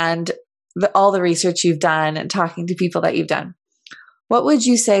experience and all the research you've done and talking to people that you've done, what would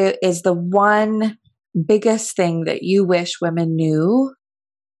you say is the one biggest thing that you wish women knew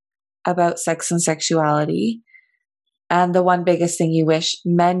about sex and sexuality, and the one biggest thing you wish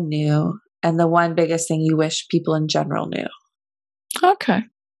men knew, and the one biggest thing you wish people in general knew? Okay.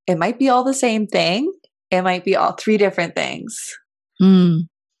 It might be all the same thing. It might be all 3 different things. In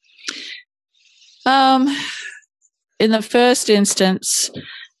the first instance,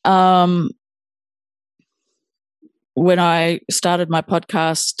 when I started my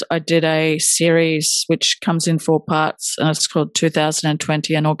podcast, I did a series which comes in 4 parts, and it's called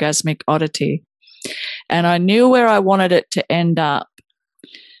 2020 An Orgasmic Oddity. And I knew where I wanted it to end up,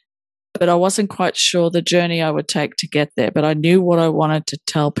 but I wasn't quite sure the journey I would take to get there. But I knew what I wanted to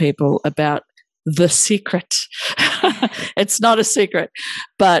tell people about the secret. It's not a secret,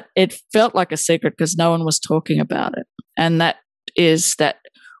 but it felt like a secret because no one was talking about it. And that is that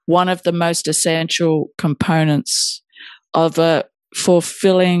one of the most essential components of a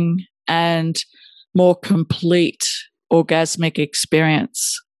fulfilling and more complete orgasmic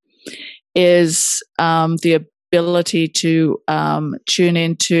experience is the ability to tune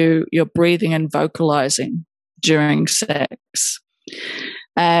into your breathing and vocalizing during sex.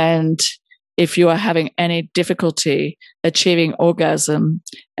 And if you are having any difficulty achieving orgasm,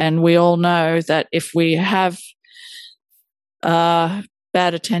 and we all know that if we have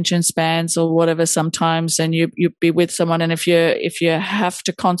bad attention spans or whatever sometimes, and you be with someone, and if you have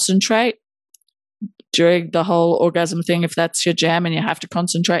to concentrate during the whole orgasm thing, if that's your jam and you have to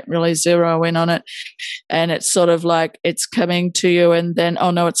concentrate and really zero in on it, and it's sort of like it's coming to you and then,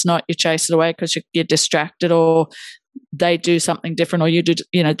 oh no, it's not, you chase it away because you're distracted, or they do something different, or you do,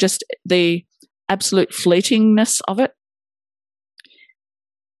 just the absolute fleetingness of it.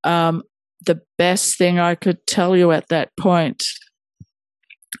 The best thing I could tell you at that point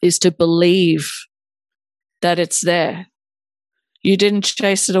is to believe that it's there. You didn't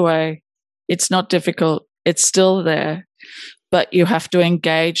chase it away. It's not difficult. It's still there. But you have to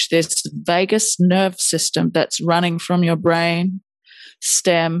engage this vagus nerve system that's running from your brain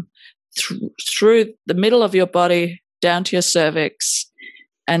stem through the middle of your body down to your cervix.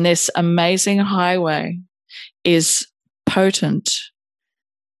 And this amazing highway is potent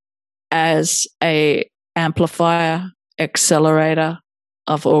as an amplifier, accelerator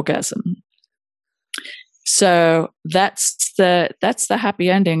of orgasm. So that's the happy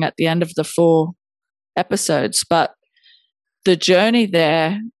ending at the end of the 4 episodes. But the journey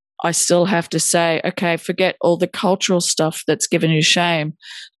there, I still have to say, okay, forget all the cultural stuff that's given you shame.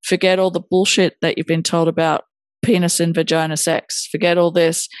 Forget all the bullshit that you've been told about penis and vagina sex. Forget all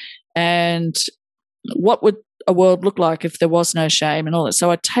this. And what would a world look like if there was no shame and all that?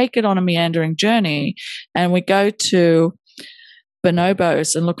 So I take it on a meandering journey, and we go to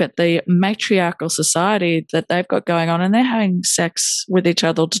bonobos and look at the matriarchal society that they've got going on, and they're having sex with each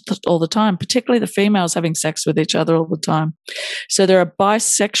other all the time, particularly the females having sex with each other all the time. So they're a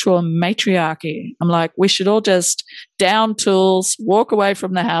bisexual matriarchy. I'm like, we should all just down tools, walk away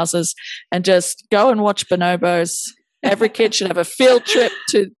from the houses, and just go and watch bonobos. Every kid should have a field trip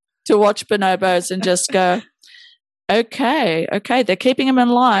to watch bonobos and just go, okay, they're keeping them in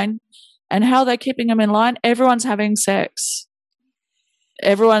line. And how are they keeping them in line? Everyone's having sex.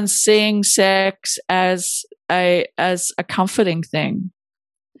 Everyone's seeing sex as a comforting thing,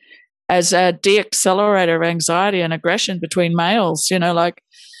 as a de-accelerator of anxiety and aggression between males. Like,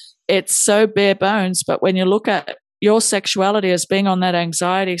 it's so bare bones. But when you look at your sexuality as being on that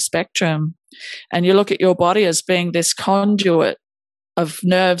anxiety spectrum, and you look at your body as being this conduit of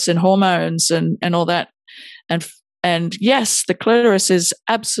nerves and hormones and all that, and yes, the clitoris is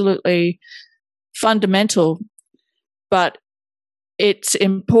absolutely fundamental, but its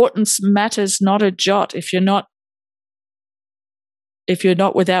importance matters not a jot if you're not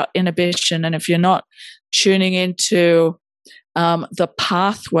without inhibition, and if you're not tuning into the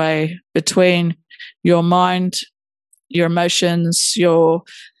pathway between your mind, your emotions, your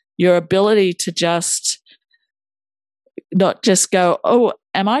ability to just not just go, oh,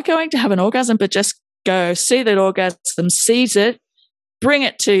 am I going to have an orgasm, but just go see that orgasm, seize it, bring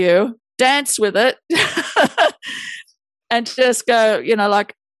it to you, dance with it, and just go,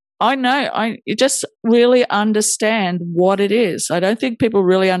 like, I know. You just really understand what it is. I don't think people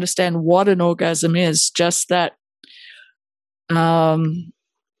really understand what an orgasm is. Just that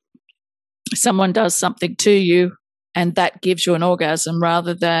someone does something to you and that gives you an orgasm,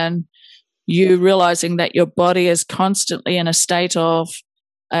 rather than you realizing that your body is constantly in a state of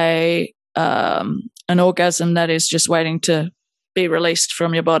an orgasm that is just waiting to be released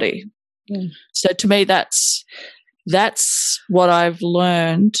from your body. So to me, that's what I've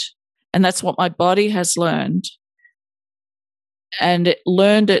learned, and that's what my body has learned. And it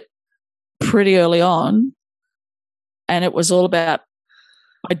learned it pretty early on, and it was all about,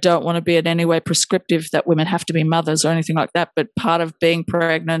 I don't want to be in any way prescriptive that women have to be mothers or anything like that, but part of being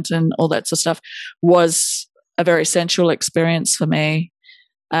pregnant and all that sort of stuff was a very sensual experience for me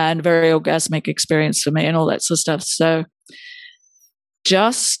and a very orgasmic experience for me and all that sort of stuff. So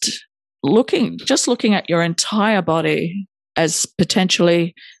just looking at your entire body as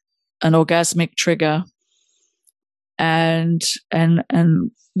potentially an orgasmic trigger, and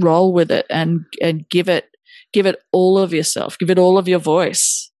roll with it and give it all of yourself, give it all of your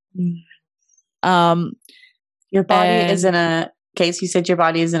voice. Your body is in a case. You said your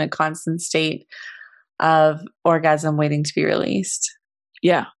body is in a constant state of orgasm waiting to be released.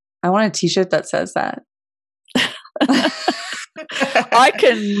 Yeah, I want a T-shirt that says that. I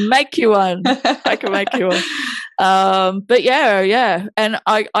can make you one. But yeah. And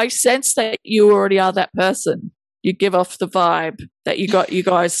I sense that you already are that person. You give off the vibe that you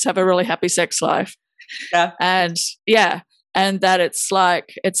guys have a really happy sex life. Yeah. And that it's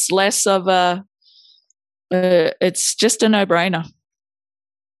like, it's less of it's just a no-brainer.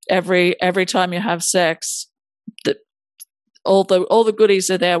 Every time you have sex, all the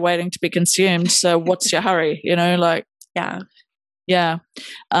goodies are there waiting to be consumed. So what's your hurry? Like, yeah.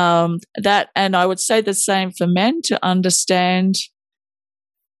 That, and I would say the same for men, to understand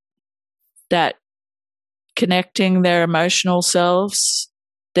that connecting their emotional selves,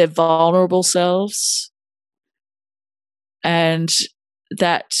 their vulnerable selves, and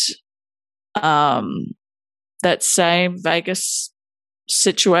that same vagus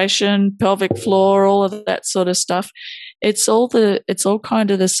situation, pelvic floor, all of that sort of stuff. It's all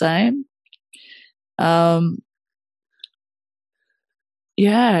kind of the same.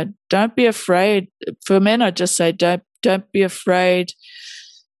 Yeah, don't be afraid. For men, I just say don't be afraid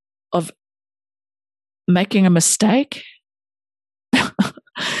of making a mistake.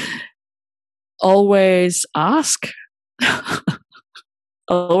 Always ask.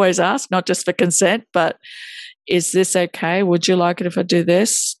 Always ask, not just for consent, but is this okay? Would you like it if I do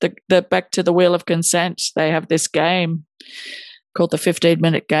this? The back to the wheel of consent, they have this game called the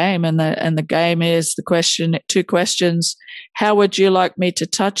 15-minute game, and the game is two questions. How would you like me to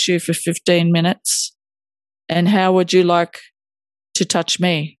touch you for 15 minutes? And how would you like to touch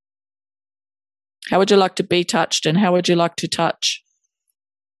me? How would you like to be touched, and how would you like to touch?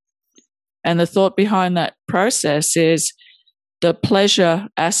 And the thought behind that process is the pleasure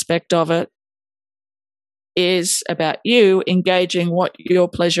aspect of it is about you engaging what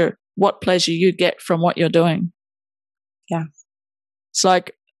pleasure you get from what you're doing. Yeah. It's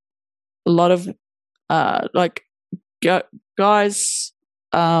like a lot of guys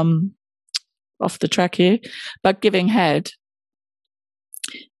off the track here, but giving head.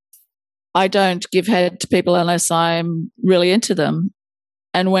 I don't give head to people unless I'm really into them.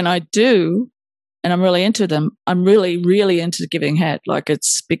 And when I do, and I'm really into them, I'm really, really into giving head. Like,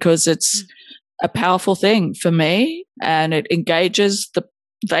 it's because it's a powerful thing for me, and it engages the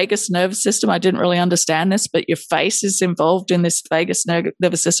vagus nervous system. I didn't really understand this, but your face is involved in this vagus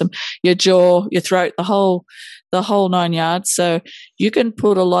nervous system, your jaw, your throat, the whole 9 yards. So you can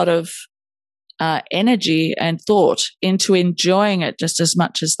put a lot of energy and thought into enjoying it just as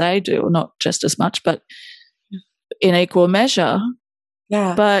much as they do, or not just as much, but in equal measure.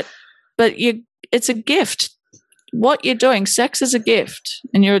 Yeah. But it's a gift. What you're doing, sex is a gift,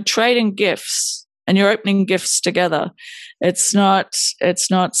 and you're trading gifts and you're opening gifts together. It's not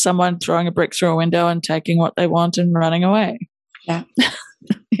someone throwing a brick through a window and taking what they want and running away. Yeah.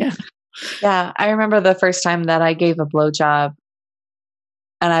 Yeah. Yeah. I remember the first time that I gave a blowjob,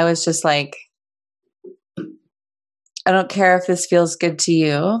 and I was just like, I don't care if this feels good to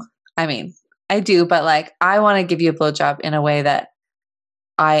you. I mean, I do, but like, I want to give you a blowjob in a way that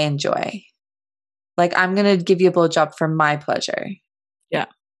I enjoy. Like, I'm going to give you a blowjob for my pleasure. Yeah.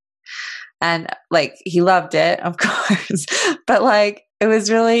 And like, he loved it, of course, but like, it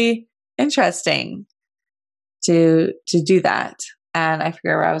was really interesting to do that. And I forget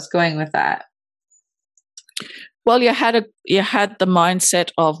where I was going with that. Well, you had the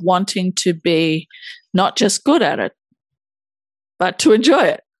mindset of wanting to be not just good at it, but to enjoy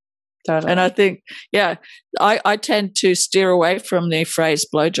it. Totally. And I think, I tend to steer away from the phrase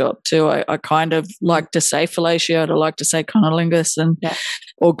blowjob too. I kind of like to say fellatio, I like to say cunnilingus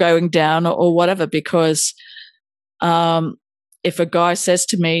or going down or whatever, because if a guy says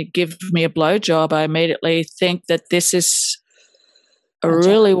to me, give me a blowjob, I immediately think that this is a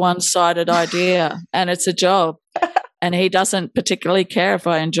really one-sided idea and it's a job. And he doesn't particularly care if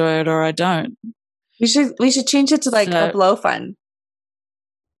I enjoy it or I don't. We should change it to like a blow fun.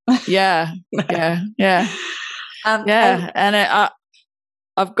 Yeah. And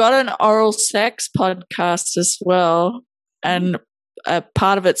I've got an oral sex podcast as well, and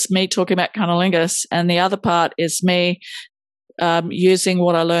part of it's me talking about cunnilingus, and the other part is me using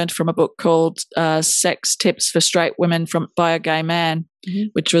what I learned from a book called Sex Tips for Straight Women by a Gay Man,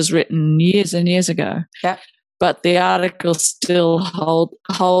 which was written years and years ago. Yeah. But the article still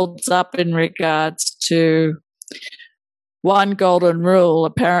holds up in regards to one golden rule,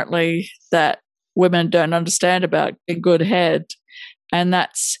 apparently, that women don't understand about a good head, and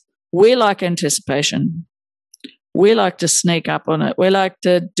that's we like anticipation. We like to sneak up on it. We like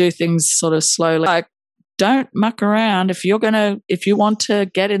to do things sort of slowly. Like, don't muck around. If you want to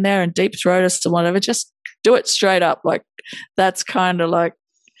get in there and deep throat us or whatever, just do it straight up. Like, that's kind of like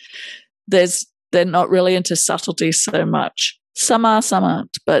they're not really into subtlety so much. Some are, some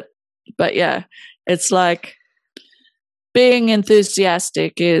aren't. But yeah, it's like being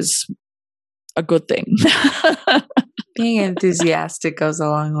enthusiastic is a good thing. Being enthusiastic goes a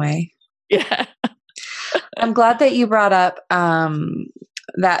long way. Yeah. I'm glad that you brought up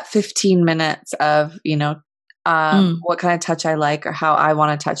that 15 minutes of, what kind of touch I like or how I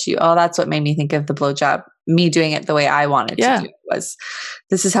want to touch you. Oh, that's what made me think of the blowjob. Me doing it the way I wanted to do it was,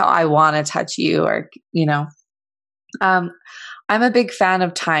 this is how I want to touch you, or, I'm a big fan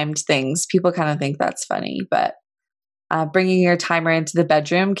of timed things. People kind of think that's funny, but bringing your timer into the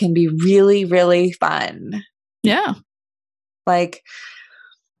bedroom can be really, really fun. Yeah. Like,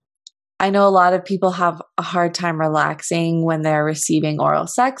 I know a lot of people have a hard time relaxing when they're receiving oral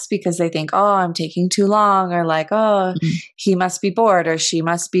sex because they think, oh, I'm taking too long, or like, oh, he must be bored or she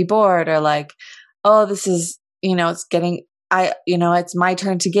must be bored, or like, oh, this is, it's my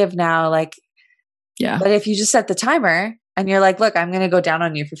turn to give now. Like, yeah. But if you just set the timer and you're like, look, I'm going to go down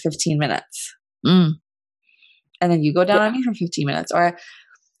on you for 15 minutes. And then you go down on me for 15 minutes, or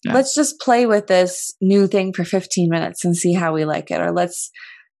let's just play with this new thing for 15 minutes and see how we like it. Or let's,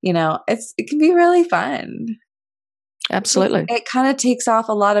 it can be really fun. Absolutely. It kind of takes off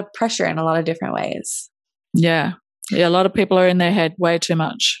a lot of pressure in a lot of different ways. Yeah. Yeah. A lot of people are in their head way too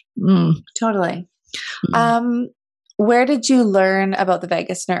much. Totally. Where did you learn about the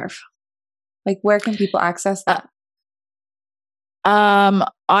vagus nerve? Like, where can people access that?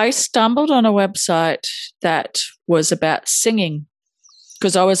 I stumbled on a website that was about singing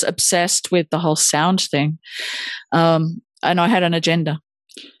because I was obsessed with the whole sound thing. And I had an agenda.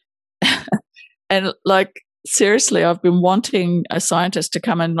 And like, seriously, I've been wanting a scientist to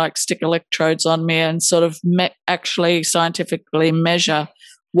come and like stick electrodes on me and sort of actually scientifically measure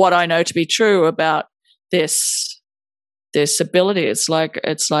what I know to be true about this ability. It's like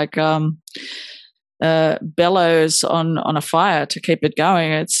bellows on a fire to keep it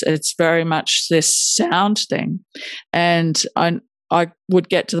going. It's very much this sound thing, and I would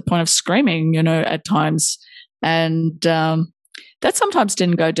get to the point of screaming, at times, and that sometimes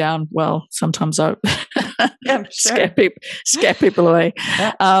didn't go down well. Sometimes I scare people away.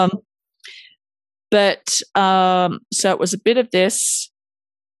 Yeah. So it was a bit of this,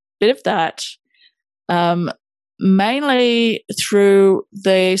 bit of that. Mainly through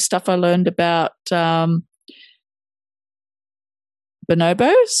the stuff I learned about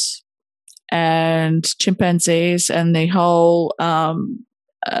bonobos and chimpanzees, and the whole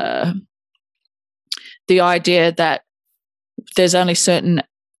the idea that there's only certain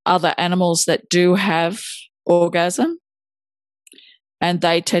other animals that do have orgasm, and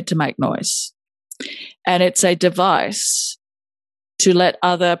they tend to make noise. And it's a device to let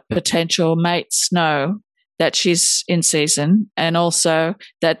other potential mates know that she's in season, and also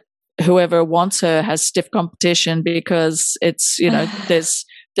that whoever wants her has stiff competition because it's,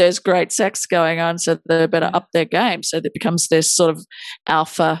 there's great sex going on, so they better up their game. So there becomes this sort of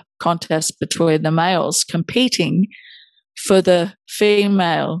alpha contest between the males competing for the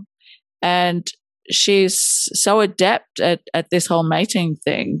female. And she's so adept at this whole mating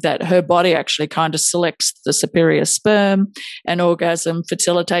thing that her body actually kind of selects the superior sperm, and orgasm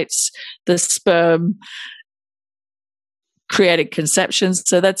facilitates the sperm creating conceptions.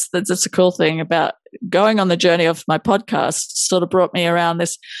 So that's a cool thing about going on the journey of my podcast. Sort of brought me around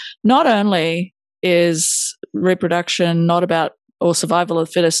this. Not only is reproduction not about or survival of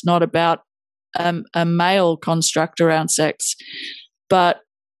the fittest, not about a male construct around sex. But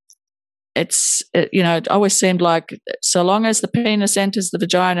it always seemed like so long as the penis enters the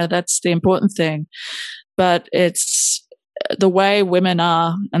vagina, that's the important thing. But it's the way women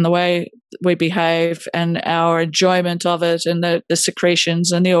are and the way we behave and our enjoyment of it and the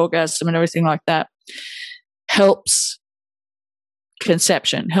secretions and the orgasm and everything like that helps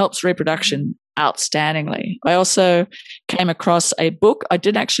conception, helps reproduction outstandingly. I also came across a book. I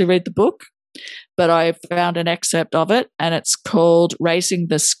didn't actually read the book, but I found an excerpt of it, and it's called Raising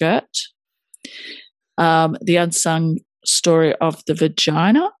the Skirt, The Unsung Story of the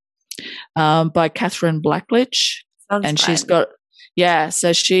Vagina, by Catherine Blackledge. Sounds and fun.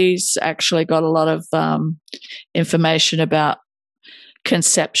 so she's actually got a lot of information about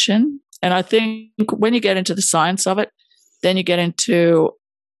conception. And I think when you get into the science of it, then you get into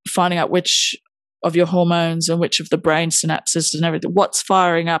finding out which of your hormones and which of the brain synapses and everything, what's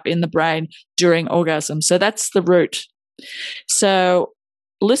firing up in the brain during orgasm. So that's the root. So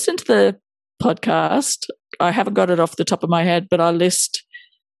listen to the podcast. I haven't got it off the top of my head, but I list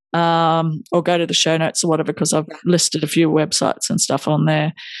or go to the show notes or whatever, because I've listed a few websites and stuff on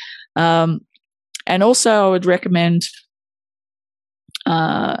there. And also I would recommend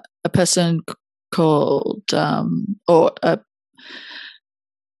a person called or a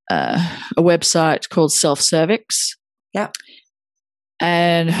website called Self Cervix. Yeah.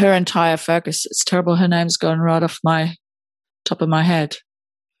 And her entire focus, it's terrible, her name's gone right off my top of my head.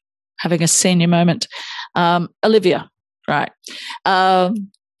 Having a senior moment. Olivia, right.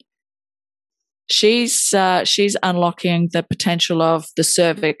 She's unlocking the potential of the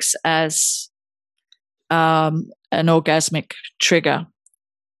cervix as an orgasmic trigger.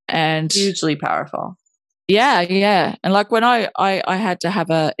 And hugely powerful. Yeah. And like when I had to have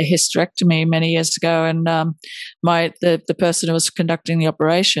a hysterectomy many years ago, and the person who was conducting the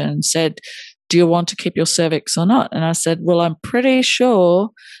operation said, "Do you want to keep your cervix or not?" And I said, "Well, I'm pretty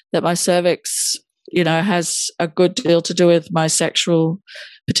sure that my cervix, has a good deal to do with my sexual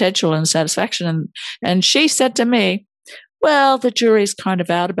potential and satisfaction." And she said to me, "Well, the jury's kind of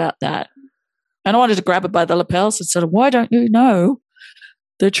out about that." And I wanted to grab her by the lapels and said, "Why don't you know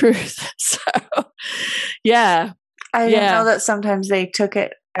the truth?" So, yeah. I didn't know that sometimes they took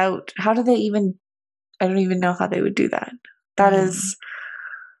it out. How do they even, I don't even know how they would do that. That is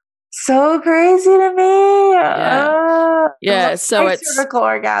so crazy to me. Yeah. So it's cervical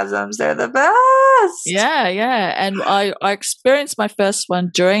orgasms. They're the best. Yeah. And I experienced my first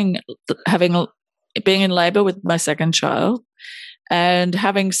one during being in labor with my second child, and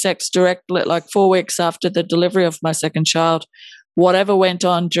having sex directly, like 4 weeks after the delivery of my second child. Whatever went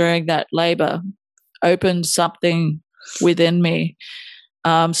on during that labor opened something within me,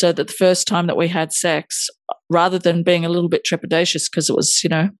 so that the first time that we had sex, rather than being a little bit trepidatious because it was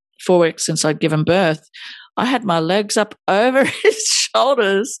 4 weeks since I'd given birth, I had my legs up over his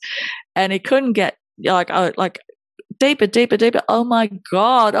shoulders, and he couldn't get like deeper. Oh my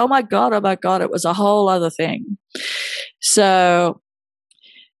god! It was a whole other thing. So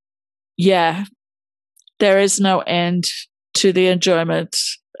yeah, there is no end to the enjoyment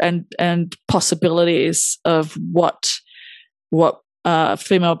and possibilities of what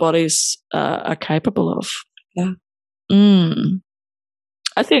female bodies are capable of. Yeah.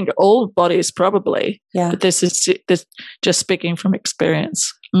 I think all bodies probably. Yeah. But this is just speaking from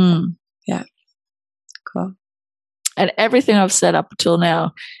experience. Yeah. Cool. And everything I've said up until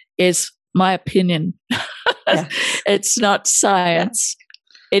now is my opinion. Yeah. It's not science.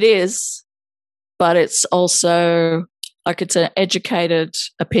 Yeah. It is, but it's also like it's an educated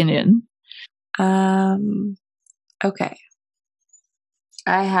opinion. Okay.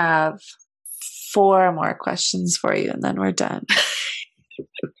 I have 4 more questions for you, and then we're done.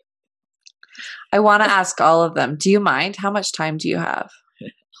 I want to ask all of them. Do you mind? How much time do you have?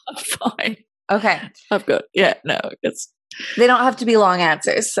 I'm fine. Okay. I've got, they don't have to be long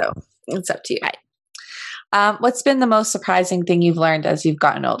answers, so it's up to you. What's been the most surprising thing you've learned as you've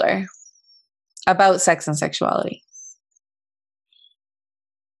gotten older about sex and sexuality?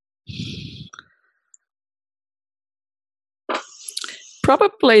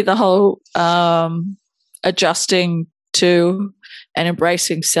 Probably the whole adjusting to and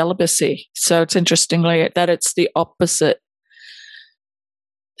embracing celibacy. So it's interestingly that it's the opposite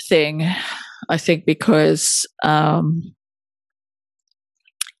thing, I think, because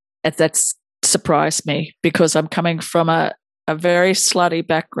that's surprised me, because I'm coming from a very slutty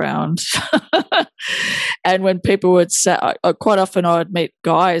background. And when people would say, quite often I would meet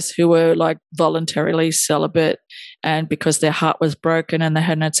guys who were like voluntarily celibate, and because their heart was broken and they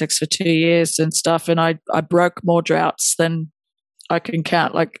hadn't had sex for 2 years and stuff. And I broke more droughts than I can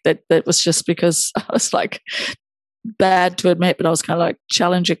count. Like that was just because I was like, bad to admit, but I was kind of like,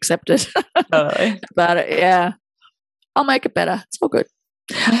 challenge accepted. Totally. About it. Yeah. I'll make it better. It's all good.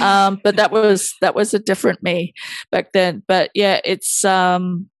 But that was a different me back then. But yeah, it's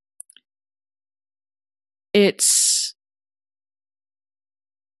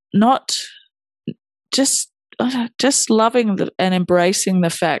not just loving and embracing the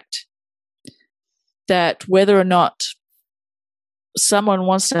fact that whether or not someone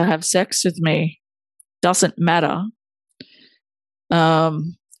wants to have sex with me doesn't matter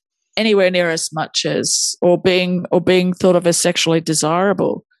anywhere near as much as or being thought of as sexually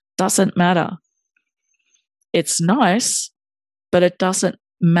desirable doesn't matter. It's nice, but it doesn't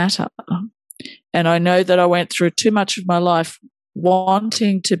matter. And I know that I went through too much of my life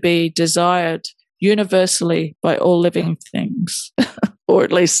wanting to be desired universally by all living things, or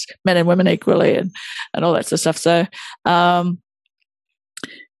at least men and women equally, and all that sort of stuff. So,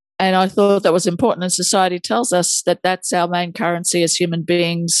 and I thought that was important. And society tells us that that's our main currency as human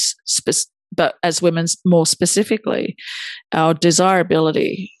beings, but as women more specifically, our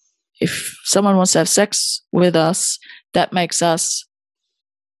desirability. If someone wants to have sex with us, that makes us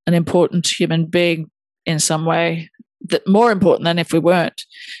an important human being in some way, that more important than if we weren't.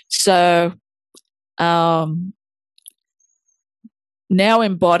 So now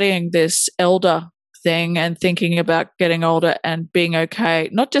embodying this elder thing and thinking about getting older and being okay,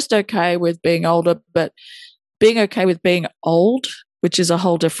 not just okay with being older, but being okay with being old, which is a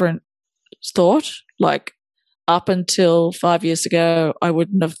whole different thought. Like up until 5 years ago, I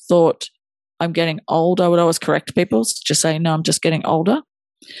wouldn't have thought I'm getting old. I would always correct people, just saying, no, I'm just getting older.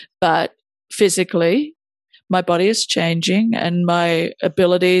 But physically, my body is changing and my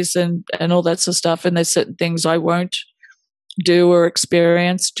abilities and all that sort of stuff. And there's certain things I won't do or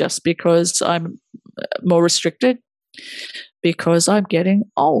experience just because I'm more restricted, because I'm getting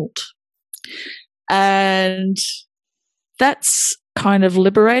old. And that's kind of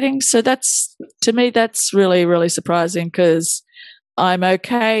liberating. So that's, to me, that's really, really surprising, because I'm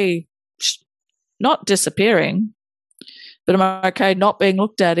okay not disappearing, but I'm okay not being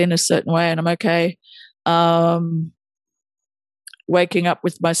looked at in a certain way, and I'm okay waking up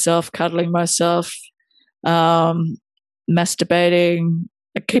with myself, cuddling myself, masturbating,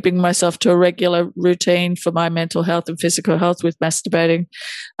 keeping myself to a regular routine for my mental health and physical health with masturbating,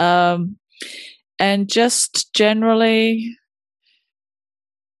 and just generally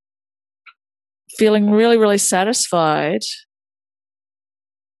feeling really, really satisfied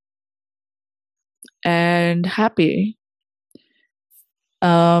and happy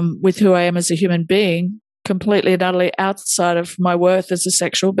with who I am as a human being, completely and utterly outside of my worth as a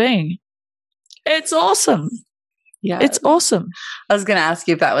sexual being. It's awesome. Yeah. It's awesome. I was going to ask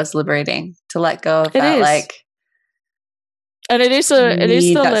you if that was liberating, to let go of it that, is. like, and it is the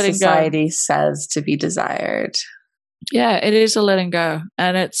that letting society go. says to be desired. Yeah, it is a letting go.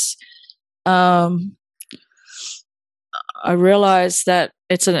 And it's, I realize that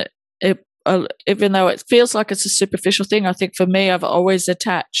it's even though it feels like it's a superficial thing, I think for me, I've always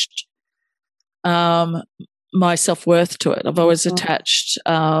attached my self-worth to it. I've always attached,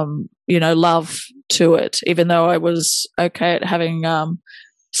 love to it, even though I was okay at having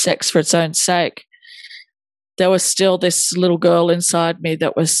sex for its own sake. There was still this little girl inside me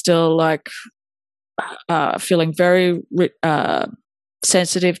that was still like feeling very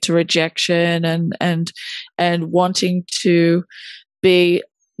sensitive to rejection and wanting to be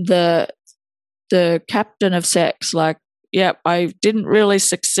the captain of sex. Like, yeah, I didn't really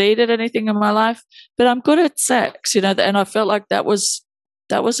succeed at anything in my life, but I'm good at sex, and I felt like that was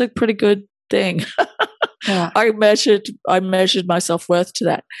a pretty good thing. Yeah. I measured my self-worth to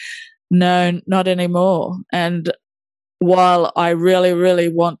that. No, not anymore. And while I really, really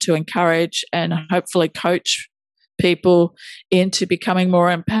want to encourage and hopefully coach people into becoming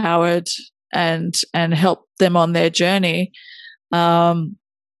more empowered and help them on their journey, I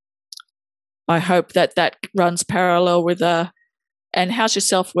hope that runs parallel with and how's your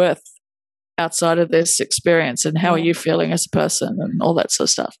self-worth outside of this experience, and how are you feeling as a person, and all that sort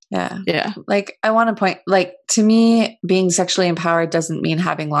of stuff. Yeah. Like, I want to point, like, to me, being sexually empowered doesn't mean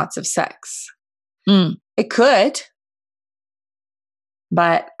having lots of sex. It could,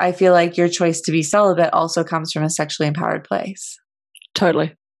 but I feel like your choice to be celibate also comes from a sexually empowered place.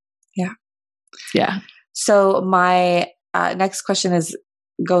 Totally. Yeah. So my next question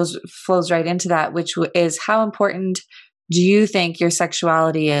flows right into that, which is, how important do you think your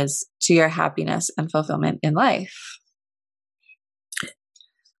sexuality is to your happiness and fulfillment in life?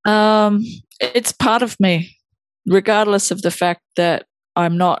 It's part of me, regardless of the fact that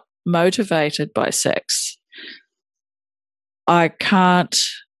I'm not motivated by sex. I can't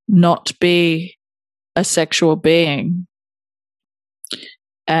not be a sexual being.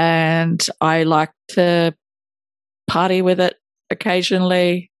 And I like to party with it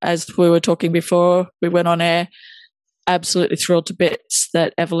occasionally. As we were talking before we went on air, absolutely thrilled to bits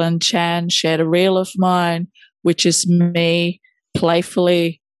that Evelyn Chan shared a reel of mine, which is me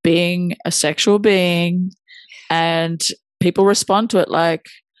playfully being a sexual being, and people respond to it like,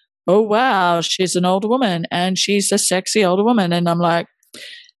 oh, wow, she's an older woman and she's a sexy older woman. And I'm like,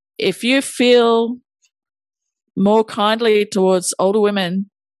 if you feel more kindly towards older women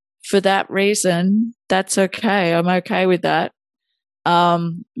for that reason, that's okay. I'm okay with that.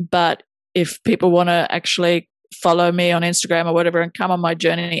 But if people want to actually follow me on Instagram or whatever and come on my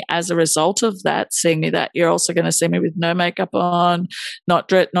journey as a result of that, seeing me that, you're also going to see me with no makeup on, not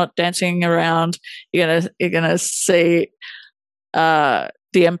dancing around. You're gonna see the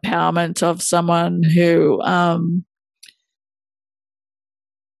empowerment of someone who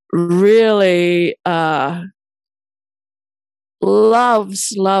really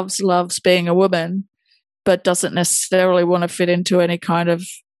loves being a woman, but doesn't necessarily want to fit into any kind of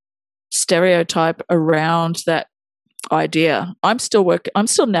stereotype around that idea. I'm still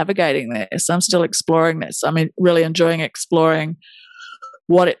navigating this. I'm still exploring this. I mean, really enjoying exploring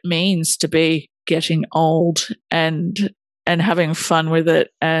what it means to be getting old and having fun with it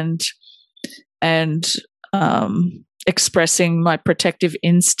and expressing my protective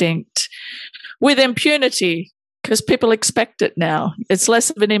instinct with impunity, because people expect it now. It's less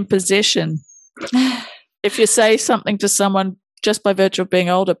of an imposition. If you say something to someone just by virtue of being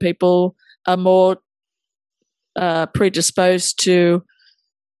older, people are more predisposed to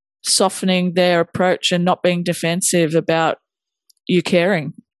softening their approach and not being defensive about you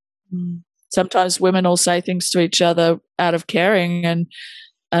caring. Sometimes women will say things to each other out of caring, and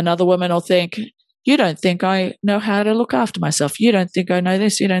another woman will think, you don't think I know how to look after myself. You don't think I know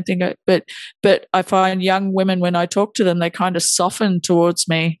this. You don't think but I find young women, when I talk to them, they kind of soften towards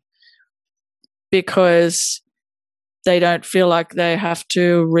me because they don't feel like they have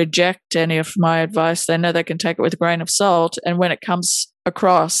to reject any of my advice. They know they can take it with a grain of salt. And when it comes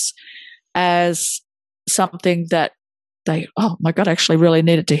across as something that they, oh my God, I actually really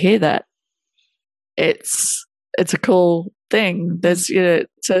needed to hear that, it's a cool thing. There's,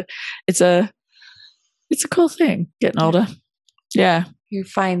 it's a cool thing getting older. Yeah. You're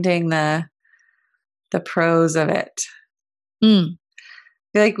finding the pros of it. I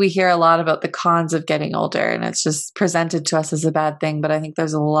feel like we hear a lot about the cons of getting older, and it's just presented to us as a bad thing. But I think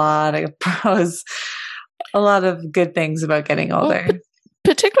there's a lot of pros, a lot of good things about getting older. Well,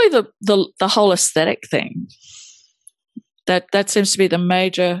 particularly the whole aesthetic thing. That seems to be the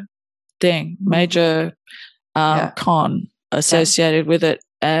major thing, major con associated with it.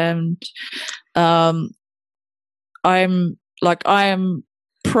 And I am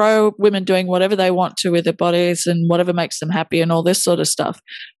pro women doing whatever they want to with their bodies and whatever makes them happy and all this sort of stuff.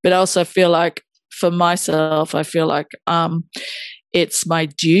 But I also feel like, for myself, I feel like it's my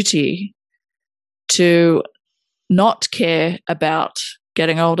duty to not care about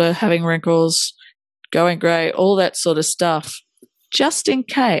getting older, having wrinkles, going grey, all that sort of stuff, just in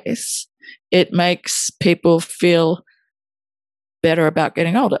case it makes people feel better about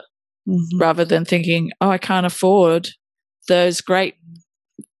getting older, rather than thinking, oh, I can't afford those great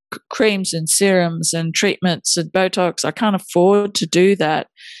creams and serums and treatments and Botox. I can't afford to do that.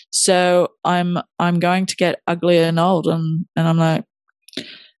 So I'm going to get ugly and old. And I'm like,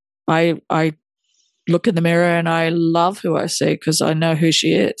 I look in the mirror and I love who I see because I know who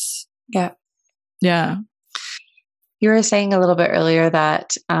she is. Yeah. Yeah. You were saying a little bit earlier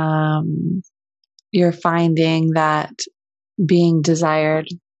that you're finding that being desired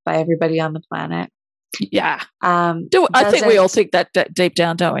by everybody on the planet. Yeah. I think we all think that deep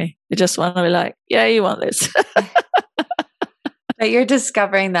down, don't we? We just want to be like, yeah, you want this. But you're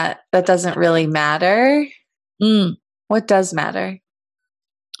discovering that doesn't really matter. What does matter?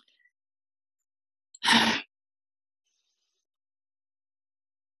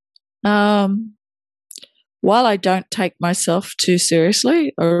 While I don't take myself too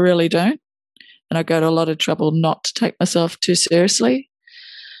seriously, I really don't, and I go to a lot of trouble not to take myself too seriously,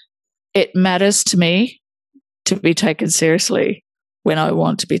 it matters to me to be taken seriously when I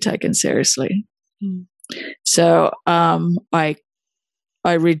want to be taken seriously. So I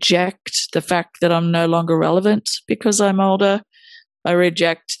reject the fact that I'm no longer relevant because I'm older. I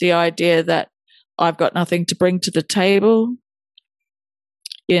reject the idea that I've got nothing to bring to the table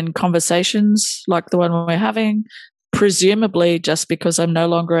in conversations like the one we're having, presumably just because I'm no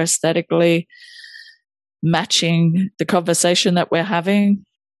longer aesthetically matching the conversation that we're having.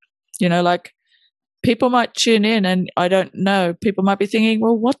 You know, like people might tune in, and I don't know, people might be thinking,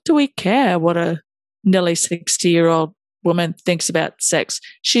 well, what do we care what a nearly 60-year-old woman thinks about sex?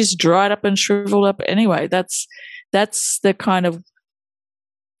 She's dried up and shriveled up anyway. That's the kind of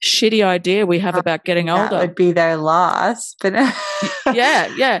shitty idea we have about getting older. That would be their loss. But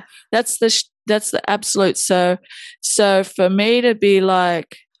yeah. That's the absolute. So for me to be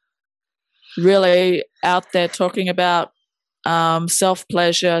like really out there talking about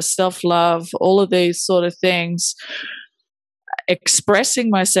self-pleasure, self-love, all of these sort of things, expressing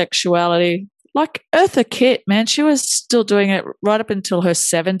my sexuality, like Eartha Kitt, man, she was still doing it right up until her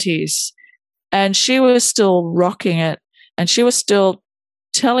 70s, and she was still rocking it, and she was still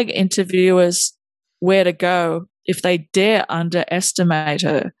telling interviewers where to go if they dare underestimate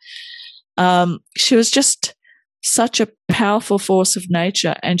her. She was just such a powerful force of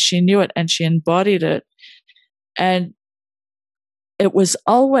nature, and she knew it, and she embodied it. And it was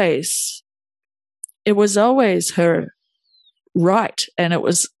always her right, and it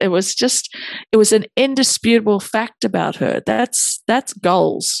was an indisputable fact about her. That's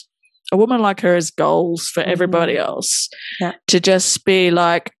goals. A woman like her is goals for everybody else. Yeah. To just be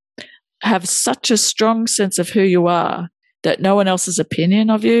like, have such a strong sense of who you are that no one else's opinion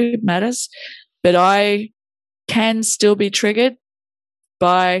of you matters. But I can still be triggered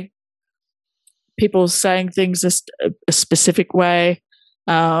by people saying things a specific way,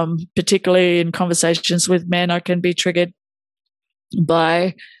 particularly in conversations with men. I can be triggered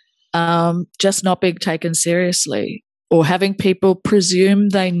by just not being taken seriously, or having people presume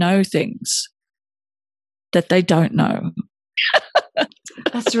they know things that they don't know.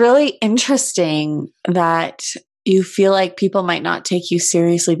 That's really interesting that you feel like people might not take you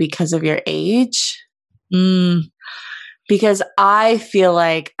seriously because of your age. Because I feel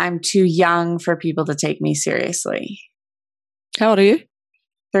like I'm too young for people to take me seriously. How old are you?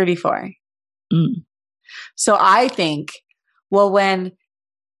 34. So I think, well, when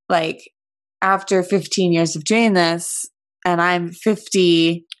like after 15 years of doing this and I'm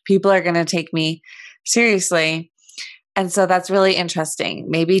 50, people are going to take me seriously. And so that's really interesting.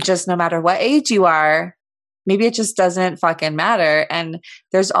 Maybe just no matter what age you are, maybe it just doesn't fucking matter. And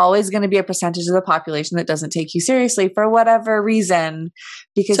there's always going to be a percentage of the population that doesn't take you seriously for whatever reason.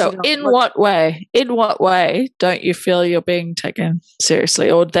 Because so in what way don't you feel you're being taken seriously,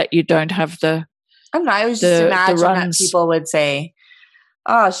 or that you don't have the, I don't know, I was just imagining that people would say,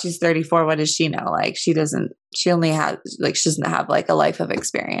 oh, she's 34. What does she know? Like she doesn't have like a life of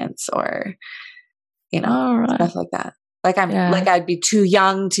experience, or, stuff like that. Like I'd be too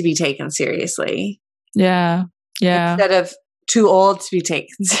young to be taken seriously. Yeah. Yeah. Instead of too old to be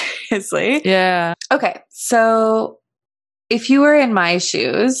taken seriously. Yeah. Okay. So if you were in my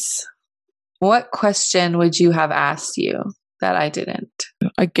shoes, what question would you have asked you that I didn't?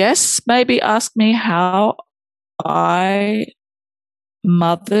 I guess maybe ask me how I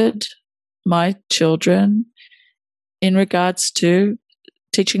mothered my children in regards to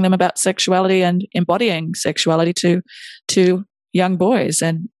teaching them about sexuality and embodying sexuality to young boys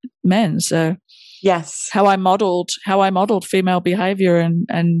and men. So yes, how I modeled female behavior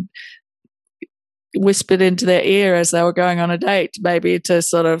and whispered into their ear as they were going on a date, maybe to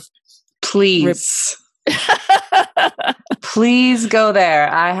sort of please go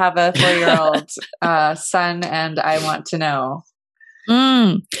there. I have a 4-year-old son, and I want to know.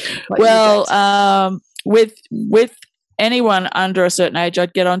 Well, with anyone under a certain age,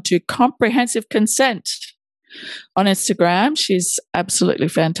 I'd get onto Comprehensive Consent on Instagram. She's absolutely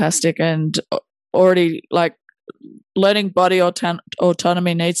fantastic, and already like learning body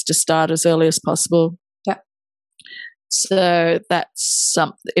autonomy needs to start as early as possible. Yeah. So that's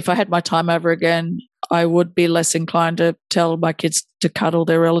something. If I had my time over again, I would be less inclined to tell my kids to cuddle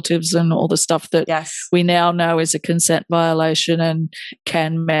their relatives and all the stuff that we now know is a consent violation and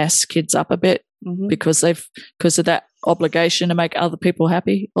can mess kids up a bit because of that obligation to make other people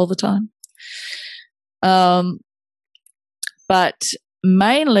happy all the time. But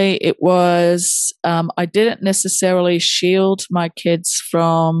mainly it was I didn't necessarily shield my kids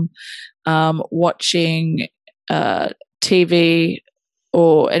from watching TV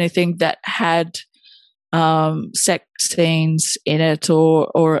or anything that had sex scenes in it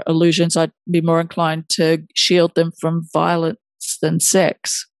or allusions. I'd be more inclined to shield them from violence than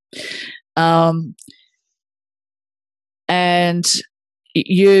sex. And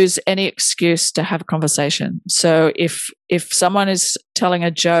use any excuse to have a conversation. So if someone is telling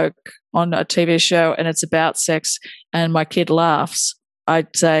a joke on a TV show and it's about sex and my kid laughs,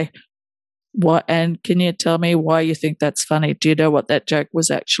 I'd say, what? And can you tell me why you think that's funny? Do you know what that joke was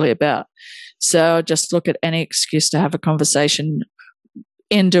actually about? So just look at any excuse to have a conversation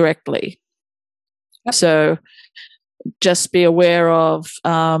indirectly. Yep. So just be aware of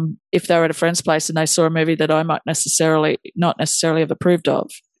if they're at a friend's place and they saw a movie that I might not necessarily have approved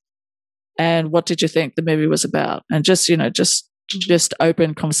of. And what did you think the movie was about? And just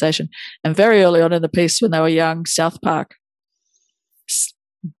open conversation. And very early on in the piece, when they were young, South Park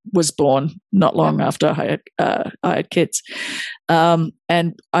was born not long after I had kids. And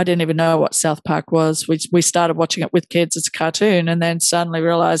I didn't even know what South Park was. We started watching it with kids as a cartoon, and then suddenly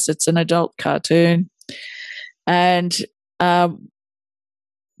realized it's an adult cartoon. And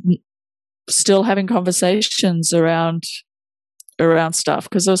still having conversations around stuff,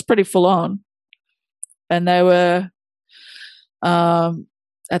 because it was pretty full on. And they were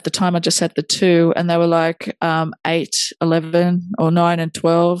at the time I just had the two, and they were like 8, 11 or 9 and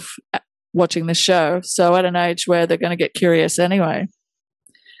 12 watching the show. So at an age where they're going to get curious anyway.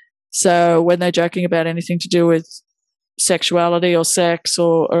 So when they're joking about anything to do with sexuality or sex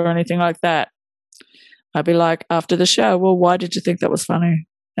or anything like that, I'd be like, after the show, well, why did you think that was funny?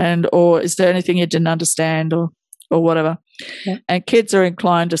 Or is there anything you didn't understand or whatever? Yeah. And kids are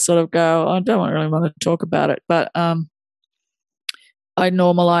inclined to sort of go, I don't really want to talk about it. But I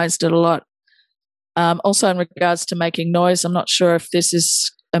normalized it a lot. Also in regards to making noise, I'm not sure if this is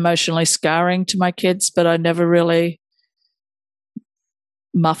emotionally scarring to my kids, but I never really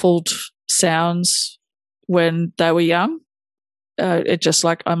muffled sounds when they were young. It's just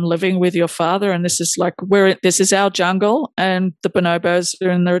like, I'm living with your father, and this is like this is our jungle, and the bonobos are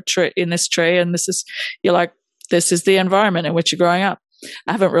in this tree, and this is the environment in which you're growing up.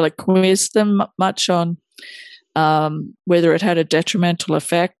 I haven't really quizzed them much on whether it had a detrimental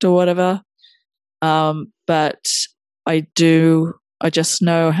effect or whatever, but I just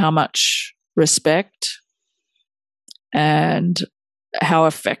know how much respect and how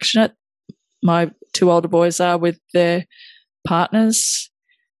affectionate my two older boys are with their partners.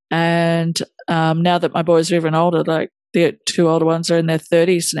 And now that my boys are even older, like the two older ones are in their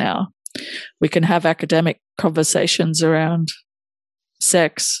 30s now, we can have academic conversations around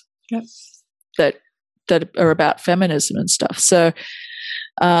sex. Yep. that are about feminism and stuff. So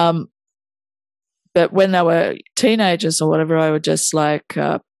but when they were teenagers or whatever, I would just like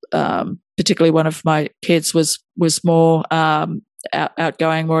particularly one of my kids was more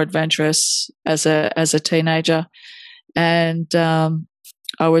outgoing, more adventurous as a teenager. And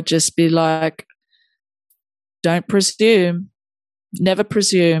I would just be like, never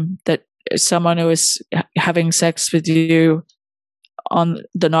presume that someone who is having sex with you on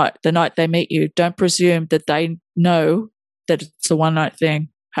the night they meet you, don't presume that they know that it's a one-night thing.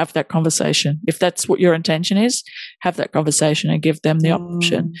 Have that conversation. If that's what your intention is, have that conversation and give them the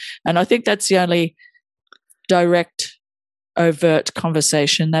option. And I think that's the only direct, overt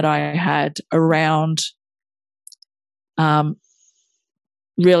conversation that I had around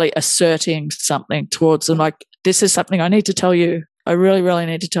really asserting something towards them, like, this is something I need to tell you. I really, really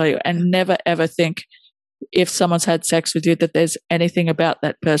need to tell you. And never, ever think, if someone's had sex with you, that there's anything about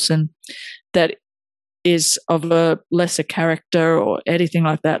that person that is of a lesser character or anything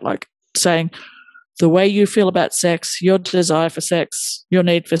like that. Like saying the way you feel about sex, your desire for sex, your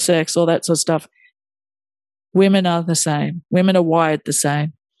need for sex, all that sort of stuff. Women are the same. Women are wired the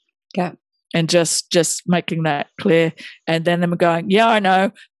same. Yeah. And just making that clear. And then them going, yeah, I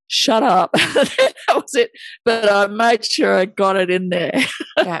know, shut up. That was it. But I made sure I got it in there.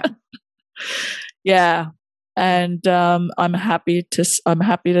 Yeah. Yeah. And I'm happy to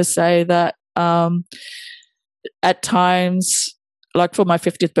say that at times, like for my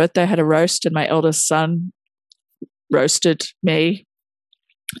 50th birthday, I had a roast, and my eldest son roasted me.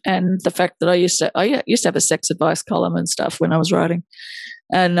 And the fact that I used to have a sex advice column and stuff when I was writing,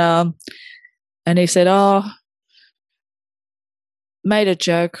 and he said, "Oh," made a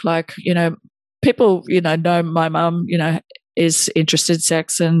joke like, people, know my mum, is interested in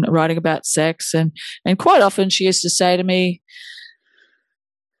sex and writing about sex, and quite often she used to say to me,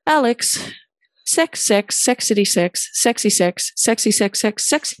 "Alex, sex, sexity sex, sexy sex, sexy sex,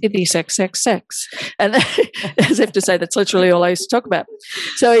 sex, sexity sex, sex, sex," and as if to say that's literally all I used to talk about.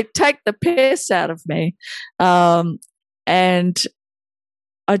 So he'd take the piss out of me, and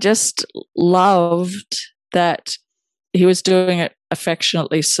I just loved that he was doing it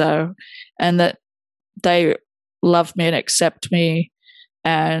affectionately so, and that they love me and accept me,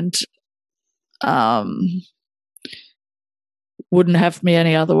 and wouldn't have me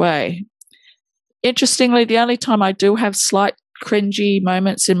any other way. Interestingly, the only time I do have slight cringy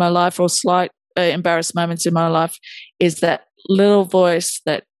moments in my life, or slight embarrassed moments in my life, is that little voice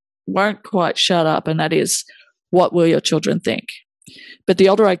that won't quite shut up, and that is, what will your children think? But the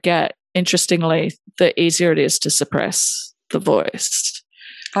older I get, interestingly, the easier it is to suppress the voice.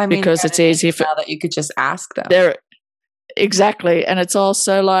 I mean, because it's easy for now that you could just ask them. Exactly. And it's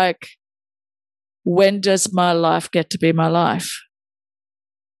also like, when does my life get to be my life?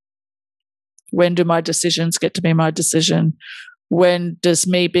 When do my decisions get to be my decision? When does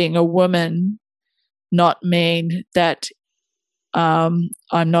me being a woman not mean that I'm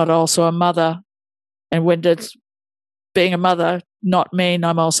not also a mother? And when does being a mother not mean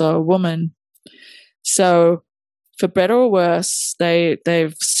I'm also a woman? So, for better or worse,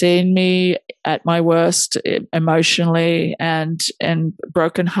 they've seen me at my worst emotionally and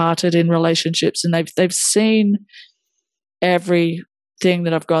brokenhearted in relationships, and they've seen everything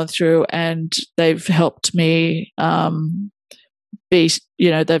that I've gone through, and they've helped me be,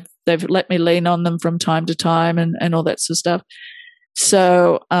 they've let me lean on them from time to time and all that sort of stuff.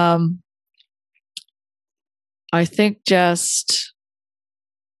 So I think just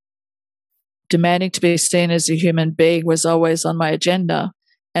demanding to be seen as a human being was always on my agenda,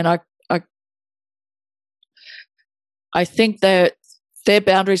 and I think that their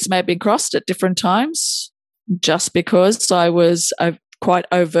boundaries may have been crossed at different times, just because I was quite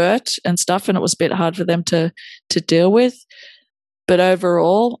overt and stuff, and it was a bit hard for them to deal with. But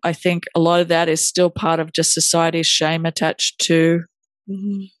overall, I think a lot of that is still part of just society's shame attached to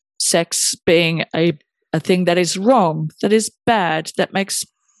sex being a thing that is wrong, that is bad, that makes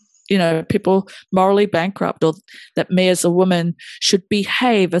people morally bankrupt, or that me as a woman should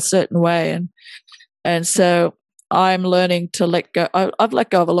behave a certain way. And so I'm learning to let go. I've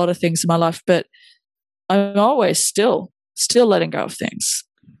let go of a lot of things in my life, but I'm always still letting go of things.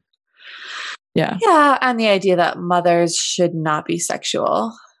 Yeah. Yeah. And the idea that mothers should not be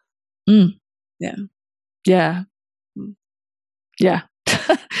sexual. Yeah. Yeah. Yeah.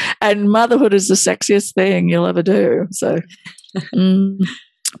 And motherhood is the sexiest thing you'll ever do. So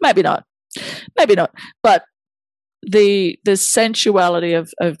maybe not. But the sensuality of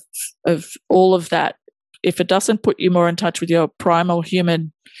all of that, if it doesn't put you more in touch with your primal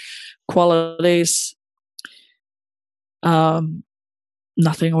human qualities,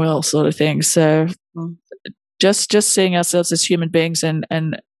 nothing will, sort of thing. So just seeing ourselves as human beings and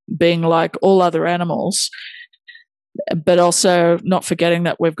being like all other animals, but also not forgetting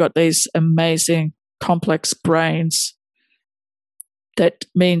that we've got these amazing complex brains. That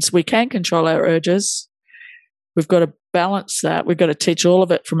means we can control our urges. We've got to balance that. We've got to teach all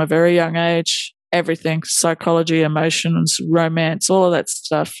of it from a very young age. Everything, psychology, emotions, romance, all of that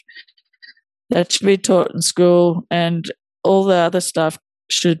stuff. That should be taught in school, and all the other stuff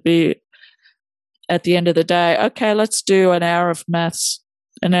should be at the end of the day. Okay, let's do an hour of maths,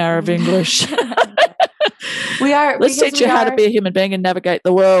 an hour of English. Let's teach you how to be a human being and navigate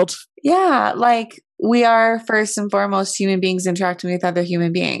the world. Yeah, like we are first and foremost human beings interacting with other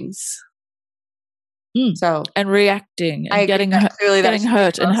human beings. So and reacting and getting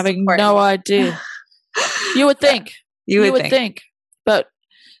hurt and having no idea. You would think. You would think. But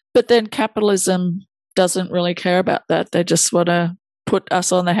then capitalism doesn't really care about that. They just want to put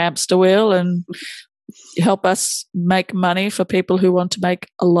us on the hamster wheel and help us make money for people who want to make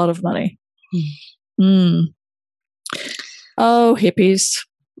a lot of money. Oh, hippies.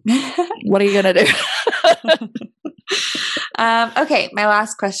 What are you going to do? Okay, my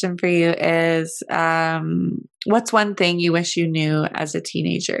last question for you is, what's one thing you wish you knew as a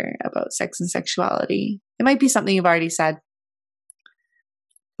teenager about sex and sexuality? It might be something you've already said,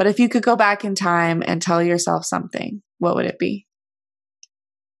 but if you could go back in time and tell yourself something, what would it be?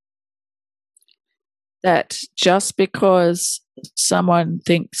 That just because someone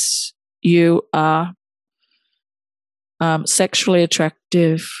thinks you are sexually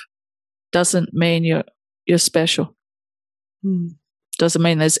attractive doesn't mean you're special. Doesn't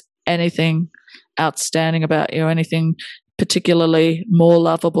mean there's anything outstanding about you, anything particularly more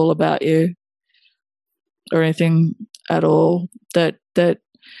lovable about you, or anything at all. That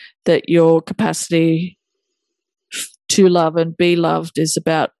your capacity to love and be loved is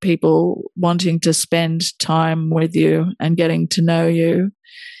about people wanting to spend time with you and getting to know you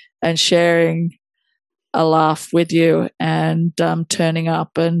and sharing a laugh with you and turning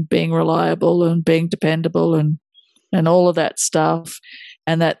up and being reliable and being dependable and all of that stuff.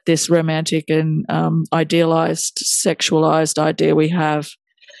 And that this romantic and idealized, sexualized idea we have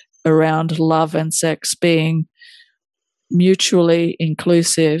around love and sex being mutually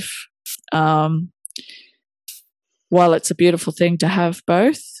inclusive, while it's a beautiful thing to have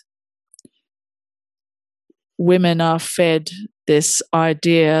both, women are fed this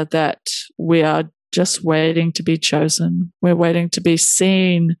idea that we are just waiting to be chosen. We're waiting to be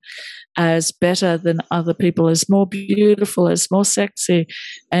seen as better than other people, as more beautiful, as more sexy,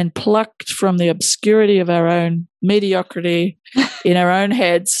 and plucked from the obscurity of our own mediocrity in our own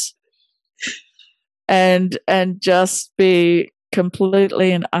heads, and just be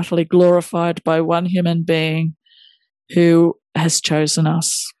completely and utterly glorified by one human being who has chosen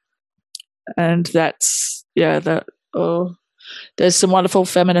us. And that's, there's some wonderful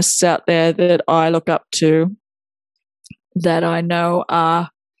feminists out there that I look up to, that I know are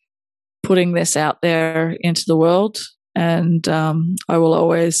putting this out there into the world, and I will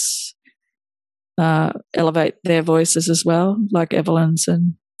always elevate their voices as well, like Evelyn's,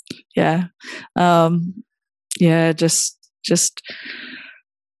 and just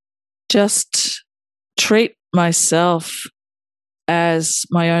treat myself as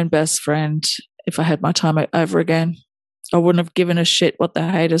my own best friend. If I had my time over again, I wouldn't have given a shit what the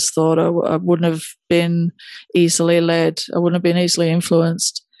haters thought. I wouldn't have been easily led. I wouldn't have been easily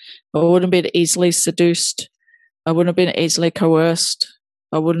influenced. I wouldn't have been easily seduced. I wouldn't have been easily coerced.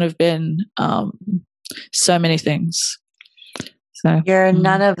 I wouldn't have been so many things. So you're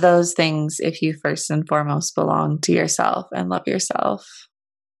none of those things if you first and foremost belong to yourself and love yourself.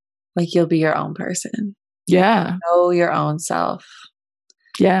 Like, you'll be your own person. Yeah. Know your own self.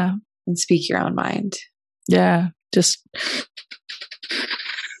 Yeah. And speak your own mind. Yeah.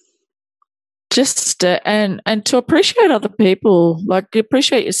 And to appreciate other people, like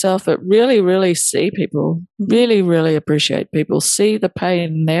appreciate yourself, but really, really see people, really, really appreciate people, see the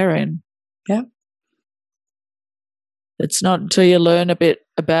pain they're in. Yeah. It's not until you learn a bit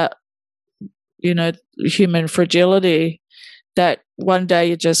about, human fragility, that one day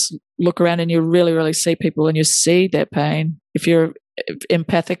you just look around and you really, really see people and you see their pain. If you're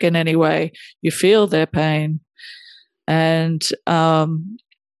empathic in any way, you feel their pain. And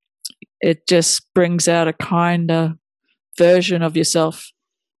it just brings out a kinder version of yourself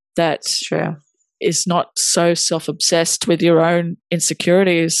that's true. Is not so self-obsessed with your own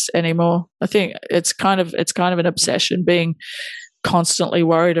insecurities anymore. I think it's kind of an obsession, being constantly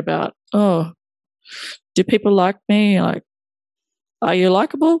worried about, oh, do people like me? Like, are you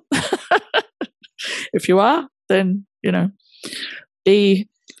likable? If you are, then, do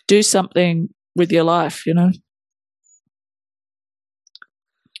something with your life,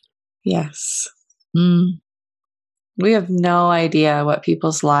 Yes. Mm. We have no idea what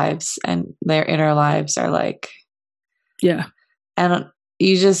people's lives and their inner lives are like. Yeah. And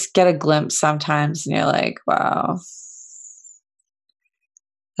you just get a glimpse sometimes and you're like, wow.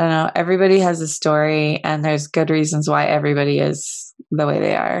 I don't know. Everybody has a story, and there's good reasons why everybody is the way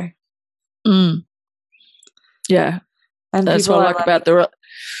they are. Mm. Yeah. And that's what I like about the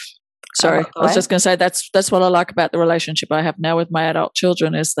I was just going to say that's what I like about the relationship I have now with my adult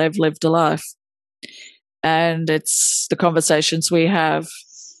children, is they've lived a life. And it's the conversations we have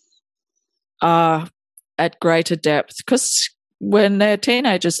are at greater depth, because when they're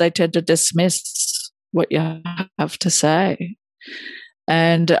teenagers, they tend to dismiss what you have to say.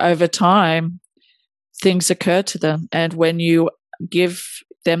 And over time, things occur to them. And when you give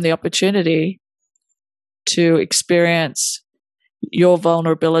them the opportunity to experience your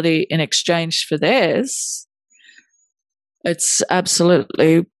vulnerability in exchange for theirs, it's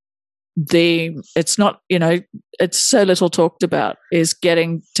absolutely it's not, it's so little talked about, is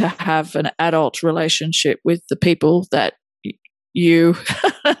getting to have an adult relationship with the people that you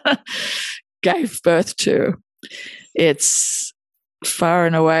gave birth to. It's far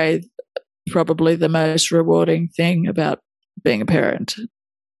and away probably the most rewarding thing about being a parent,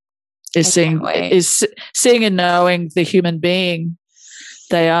 is seeing and knowing the human being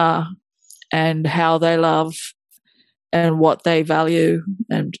they are, and how they love and what they value,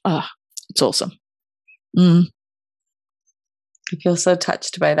 and it's awesome. I feel so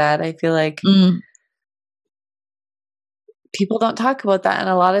touched by that. I feel like people don't talk about that, and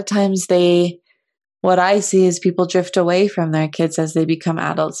a lot of times what I see is people drift away from their kids as they become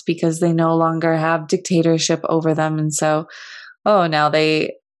adults, because they no longer have dictatorship over them, and so now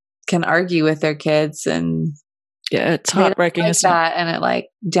they can argue with their kids, and it's heartbreaking, like that, and it like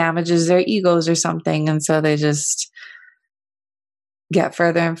damages their egos or something, and so they just get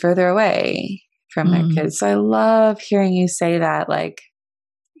further and further away from their kids. So I love hearing you say that. Like,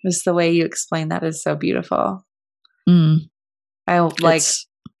 just the way you explain that is so beautiful.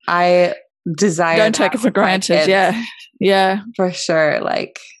 I desire. Don't take it for granted. Yeah, for sure.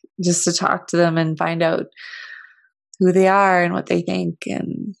 Like, just to talk to them and find out who they are and what they think.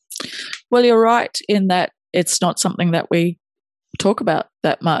 And well, you're right in that it's not something that we talk about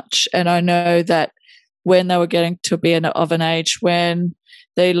that much. And I know that when they were getting to be of an age when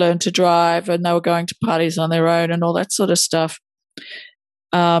they learned to drive and they were going to parties on their own and all that sort of stuff,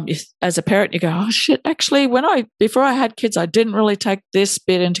 as a parent, you go, oh shit, actually, before I had kids, I didn't really take this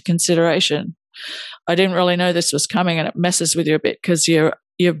bit into consideration. I didn't really know this was coming, and it messes with you a bit because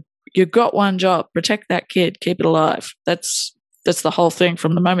you've got one job: protect that kid, keep it alive. That's the whole thing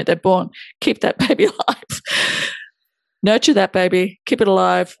from the moment they're born. Keep that baby alive. Nurture that baby, keep it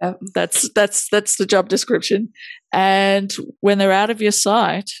alive. Yep. That's the job description. And when they're out of your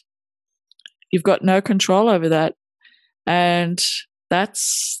sight, you've got no control over that. And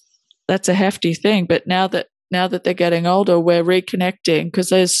that's a hefty thing. But now that they're getting older, we're reconnecting, because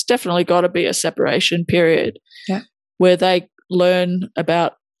there's definitely got to be a separation period where they learn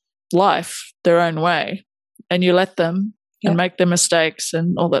about life their own way, and you let them and make their mistakes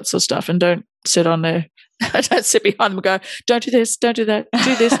and all that sort of stuff, and don't sit on there. Don't sit behind them and go, don't do this, don't do that,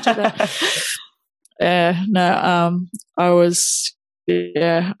 do this, do that.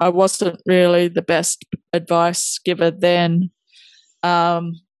 I wasn't really the best advice giver then.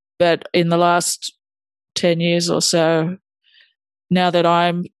 But in the last 10 years or so, now that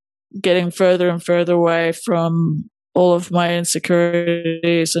I'm getting further and further away from all of my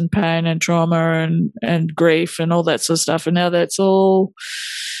insecurities and pain and trauma and grief and all that sort of stuff, and now that's all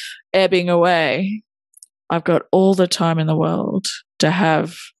ebbing away, I've got all the time in the world to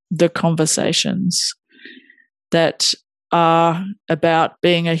have the conversations that are about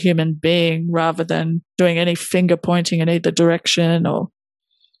being a human being, rather than doing any finger pointing in either direction, or,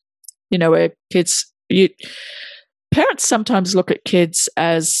 where parents sometimes look at kids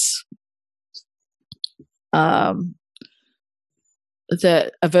as a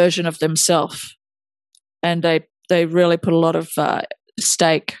version of themselves, and they really put a lot of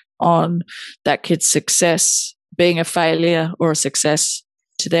stake on that kid's success being a failure or a success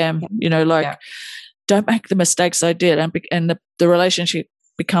to them. Don't make the mistakes I did, and the relationship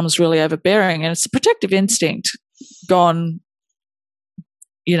becomes really overbearing, and it's a protective instinct gone,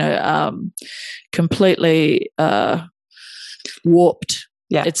 completely warped.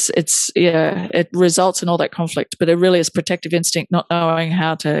 Yeah, it results in all that conflict, but it really is protective instinct not knowing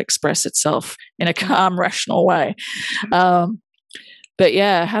how to express itself in a calm, rational way. But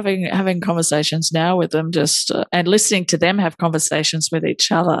yeah, having conversations now with them, just and listening to them have conversations with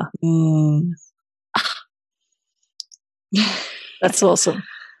each other. That's awesome.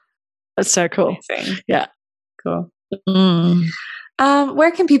 That's so cool. Amazing. Yeah, cool.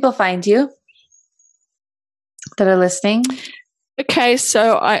 Where can people find you that are listening? Okay,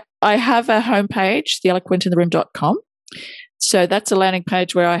 so I have a homepage, theeloquentintheroom.com. So that's a landing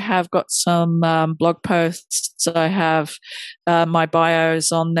page where I have got some blog posts. I have my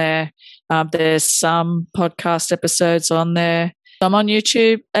bios on there. There's some podcast episodes on there. I'm on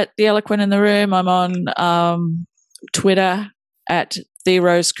YouTube at The Eloquent in the Room. I'm on Twitter at The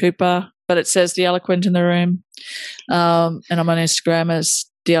Rose Cooper, but it says The Eloquent in the Room. And I'm on Instagram as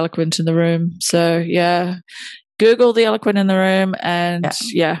The Eloquent in the Room. So, yeah, Google The Eloquent in the Room, and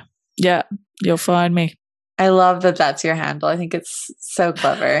you'll find me. I love that that's your handle. I think it's so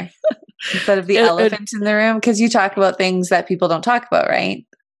clever. Instead of the elephant in the room, because you talk about things that people don't talk about, right?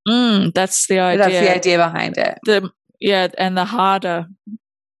 That's the idea. That's the idea behind it. And the harder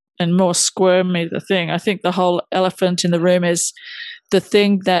and more squirmy the thing. I think the whole elephant in the room is the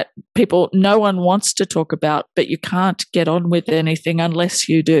thing that no one wants to talk about, but you can't get on with anything unless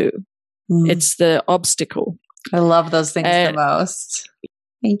you do. It's the obstacle. I love those things the most.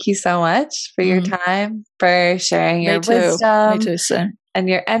 Thank you so much for your time, for sharing your wisdom. Me too, sir. And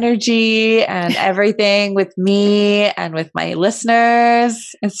your energy and everything with me and with my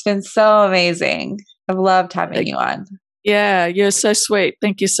listeners. It's been so amazing. I've loved having you on. Yeah, you're so sweet.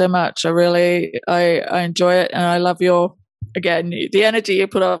 Thank you so much. I enjoy it, and I love the energy you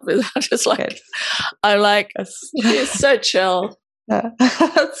put off is just like, you're so chill.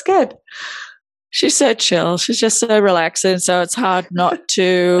 That's good. She's so chill. She's just so relaxing. So it's hard not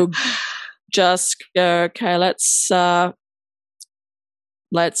to just go, okay, let's go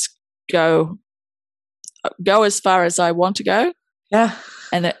as far as I want to go. Yeah.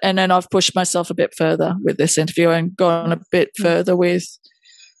 And then I've pushed myself a bit further with this interview and gone a bit further with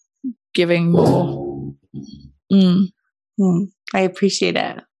giving more. I appreciate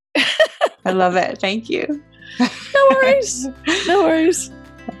it. I love it. Thank you. No worries. No worries.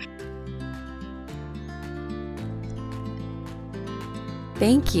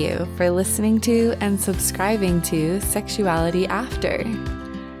 Thank you for listening to and subscribing to Sexuality After.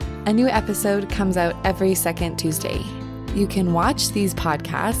 A new episode comes out every second Tuesday. You can watch these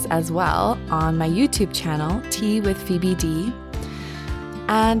podcasts as well on my YouTube channel, Tea with Phoebe D.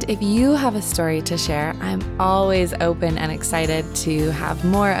 And if you have a story to share, I'm always open and excited to have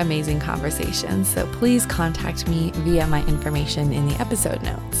more amazing conversations. So please contact me via my information in the episode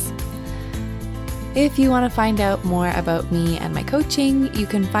notes. If you want to find out more about me and my coaching, you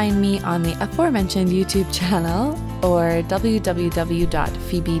can find me on the aforementioned YouTube channel or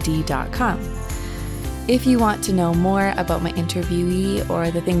www.phoebed.com. If you want to know more about my interviewee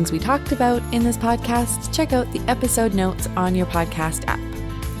or the things we talked about in this podcast, check out the episode notes on your podcast app.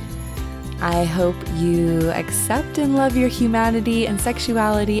 I hope you accept and love your humanity and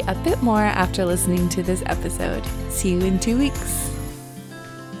sexuality a bit more after listening to this episode. See you in 2 weeks.